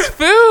fast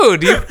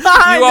food. You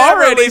I never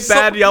already leave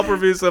bad Yelp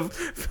reviews of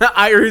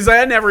Irish.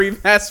 I never eat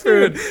fast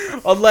food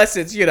unless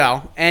it's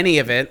any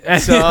of it.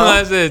 So.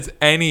 Unless it's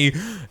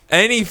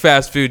any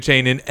fast food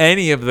chain in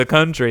any of the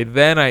country,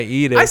 then I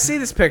eat it. I see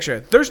this picture.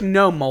 There's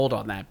no mold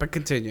on that, but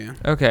continue.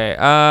 Okay,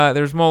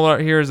 there's mold.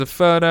 Here's a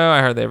photo. I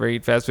hardly ever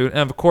eat fast food,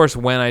 and of course,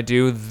 when I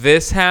do,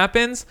 this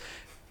happens.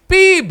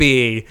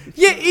 BB,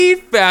 you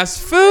eat fast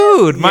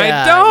food. My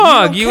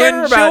dog, you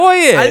enjoy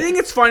it. I think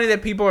it's funny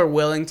that people are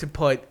willing to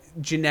put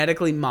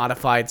genetically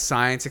modified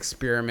science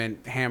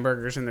experiment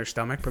hamburgers in their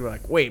stomach, but they're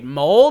like, wait,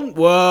 mold?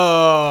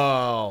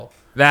 Whoa.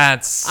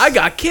 I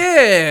got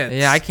kids.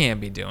 Yeah, I can't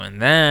be doing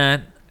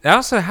that.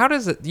 Also, how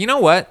does it? You know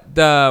what?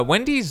 The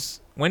Wendy's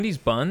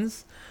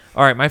buns.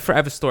 All right, I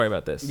have a story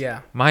about this.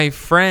 Yeah. My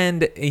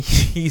friend,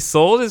 he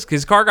sold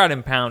his car got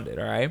impounded.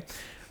 All right.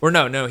 Or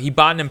no, he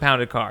bought an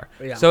impounded car.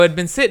 Yeah. So it had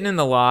been sitting in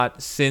the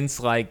lot since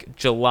like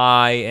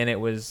July, and it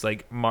was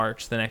like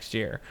March the next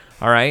year.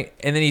 All right.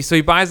 And then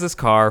he buys this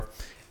car,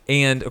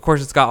 and of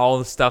course it's got all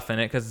the stuff in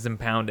it because it's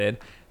impounded.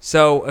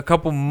 So a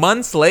couple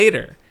months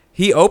later,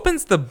 he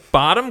opens the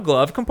bottom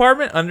glove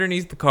compartment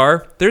underneath the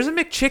car. There's a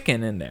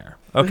McChicken in there.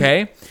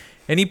 Okay.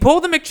 And he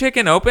pulled the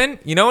McChicken open.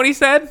 You know what he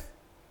said?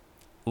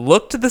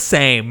 Looked the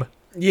same.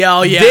 Yeah,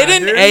 oh yeah.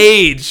 Didn't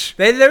age.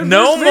 There's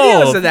no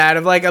videos mold of that,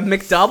 of like a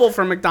McDouble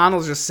from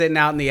McDonald's just sitting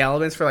out in the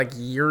elements for like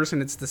years,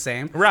 and it's the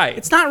same. Right.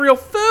 It's not real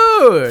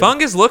food.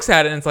 Fungus looks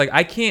at it and it's like,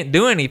 I can't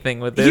do anything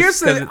with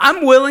this.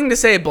 I'm willing to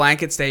say a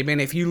blanket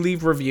statement. If you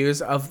leave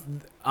reviews of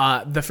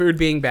the food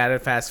being bad at a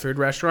fast food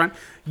restaurant,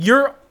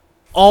 you're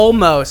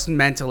almost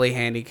mentally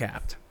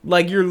handicapped.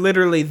 Like, you're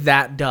literally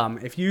that dumb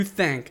if you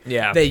think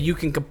that you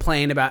can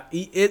complain about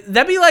it.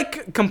 That'd be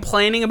like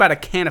complaining about a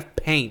can of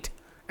paint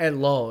at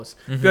Lowe's.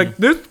 Be like,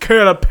 this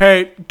can of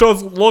paint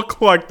doesn't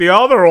look like the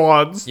other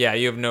ones. Yeah,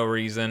 you have no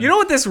reason. You know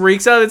what this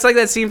reeks of? It's like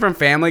that scene from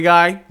Family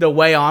Guy, the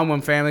way on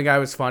when Family Guy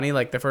was funny,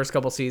 like the first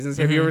couple seasons.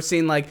 Have you ever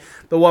seen like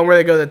the one where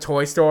they go to the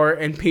toy store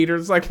and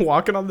Peter's like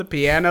walking on the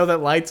piano that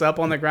lights up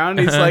on the ground?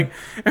 And he's like,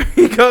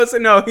 he goes,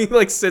 no, he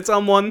like sits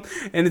on one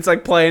and it's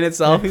like playing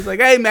itself. He's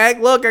like, hey, Mac,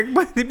 look, I can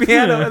play the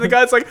piano. And the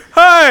guy's like,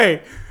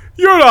 hey,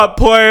 you're not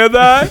playing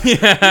that. You're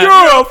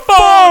a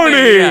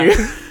phony.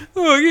 Yeah.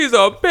 Look, he's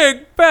a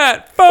big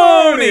fat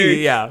phony.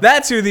 Yeah,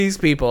 that's who these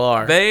people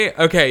are. They're.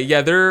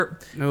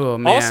 Oh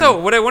man. Also,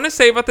 what I want to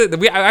say about I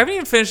haven't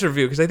even finished the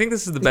review because I think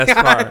this is the best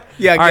part.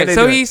 Yeah. All right.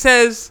 So he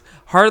says,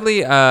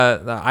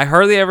 I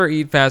hardly ever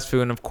eat fast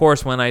food, and of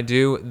course, when I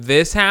do,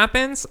 this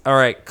happens. All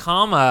right,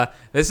 comma.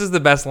 This is the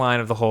best line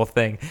of the whole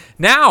thing.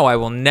 Now I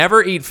will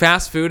never eat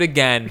fast food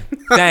again.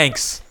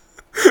 Thanks.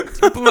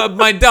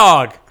 My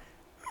dog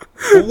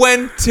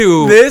went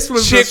to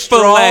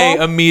Chick-fil-A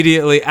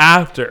immediately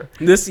after.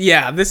 This is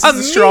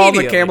the straw on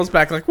the camel's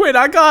back. Like, wait,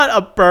 I got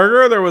a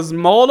burger. There was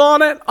mold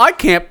on it. I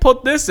can't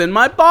put this in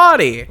my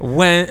body. It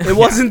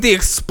wasn't the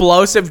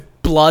explosive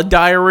blood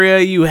diarrhea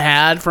you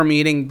had from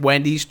eating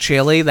Wendy's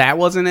chili. That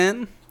wasn't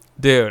it,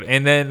 dude.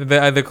 And then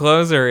the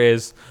closer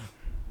is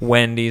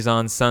Wendy's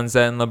on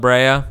Sunset and La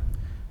Brea.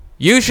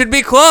 You should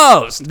be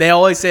closed. They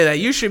always say that.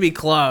 You should be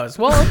closed.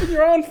 Well, open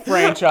your own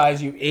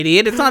franchise, you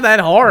idiot. It's not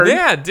that hard.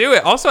 Yeah, do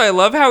it. Also, I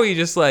love how he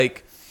just,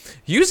 like,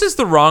 uses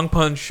the wrong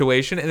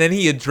punctuation, and then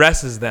he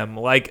addresses them.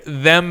 Like,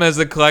 them as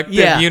a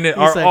collective unit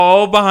are like,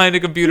 all behind a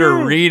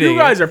computer reading. You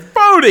guys are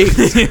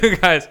phonies. You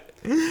guys.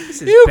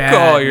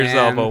 Call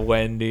yourself a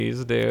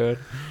Wendy's, dude.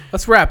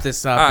 Let's wrap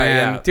this up,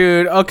 man. Yeah.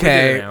 Dude,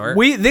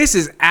 okay. This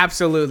is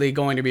absolutely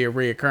going to be a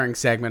reoccurring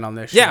segment on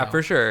this show. Yeah,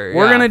 for sure.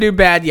 We're going to do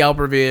bad Yelp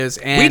reviews.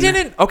 And we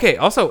didn't. Okay,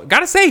 also,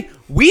 gotta say,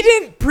 we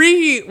didn't know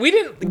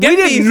research.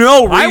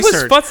 I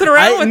was futzing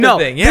around with the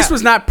thing. Yeah. This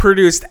was not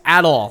produced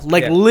at all.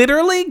 Like,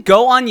 literally,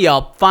 go on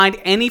Yelp, find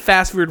any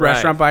fast food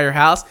restaurant by your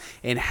house,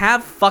 and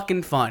have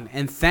fucking fun.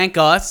 And thank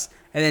us.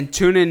 And then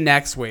tune in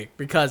next week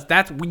because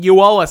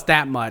you owe us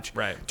that much.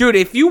 Right. Dude,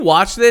 if you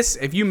watch this,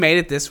 if you made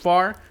it this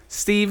far,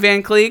 Steve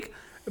Van Cleek,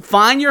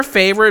 find your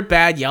favorite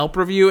bad Yelp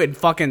review and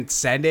fucking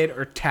send it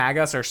or tag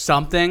us or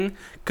something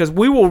because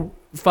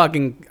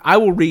I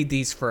will read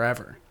these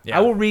forever.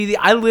 Yeah.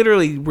 I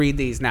literally read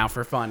these now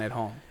for fun at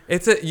home.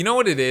 You know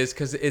what it is?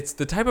 Because it's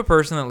the type of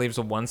person that leaves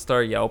a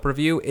 1-star Yelp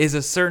review is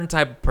a certain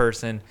type of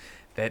person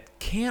that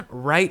can't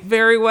write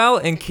very well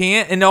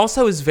and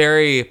also is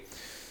very...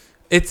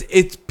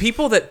 It's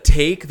people that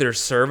take their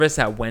service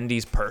at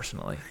Wendy's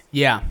personally.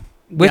 Yeah.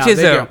 Which is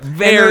a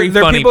very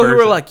they're funny people person.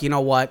 who are like, you know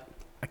what?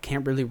 I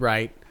can't really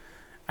write.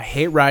 I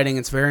hate writing.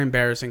 It's very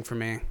embarrassing for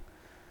me.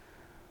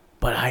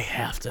 But I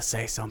have to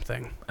say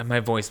something. And my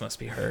voice must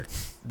be heard.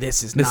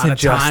 This is not a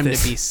time to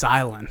be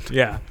silent.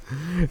 Yeah.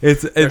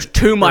 There's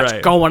too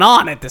much going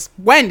on at this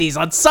Wendy's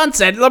on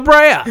Sunset La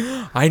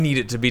Brea. I need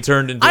it to be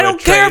turned into I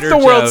don't care if the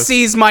world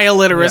sees my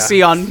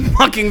illiteracy on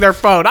mucking their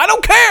phone. I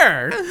don't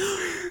care.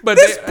 But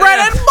this bread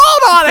had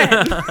mold on it.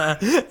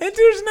 And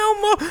there's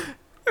no mold.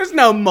 There's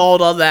no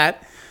mold on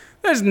that.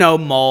 There's no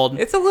mold.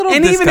 It's a little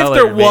and even if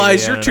there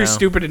was, maybe, you're too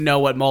stupid to know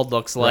what mold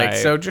looks like. Right.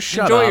 So just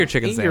shut up. Enjoy your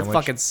chicken Eat sandwich. your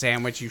fucking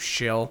sandwich, you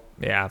shill.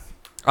 Yeah.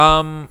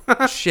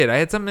 Shit, I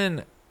had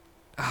something.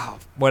 Oh,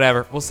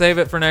 whatever. We'll save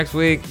it for next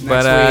week.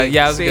 Yeah, it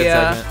was a good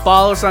segment.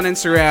 Follow us on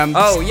Instagram.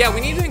 Oh yeah, we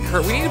need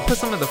to put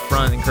some at the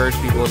front, encourage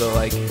people to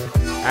like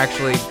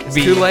actually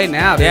be. Too late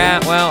now, dude. Yeah.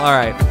 Well, all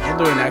right.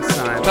 We'll do it next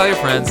time. Tell your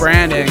friends.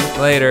 Branding.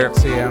 Later.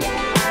 See ya.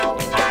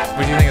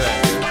 What do you think of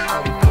that?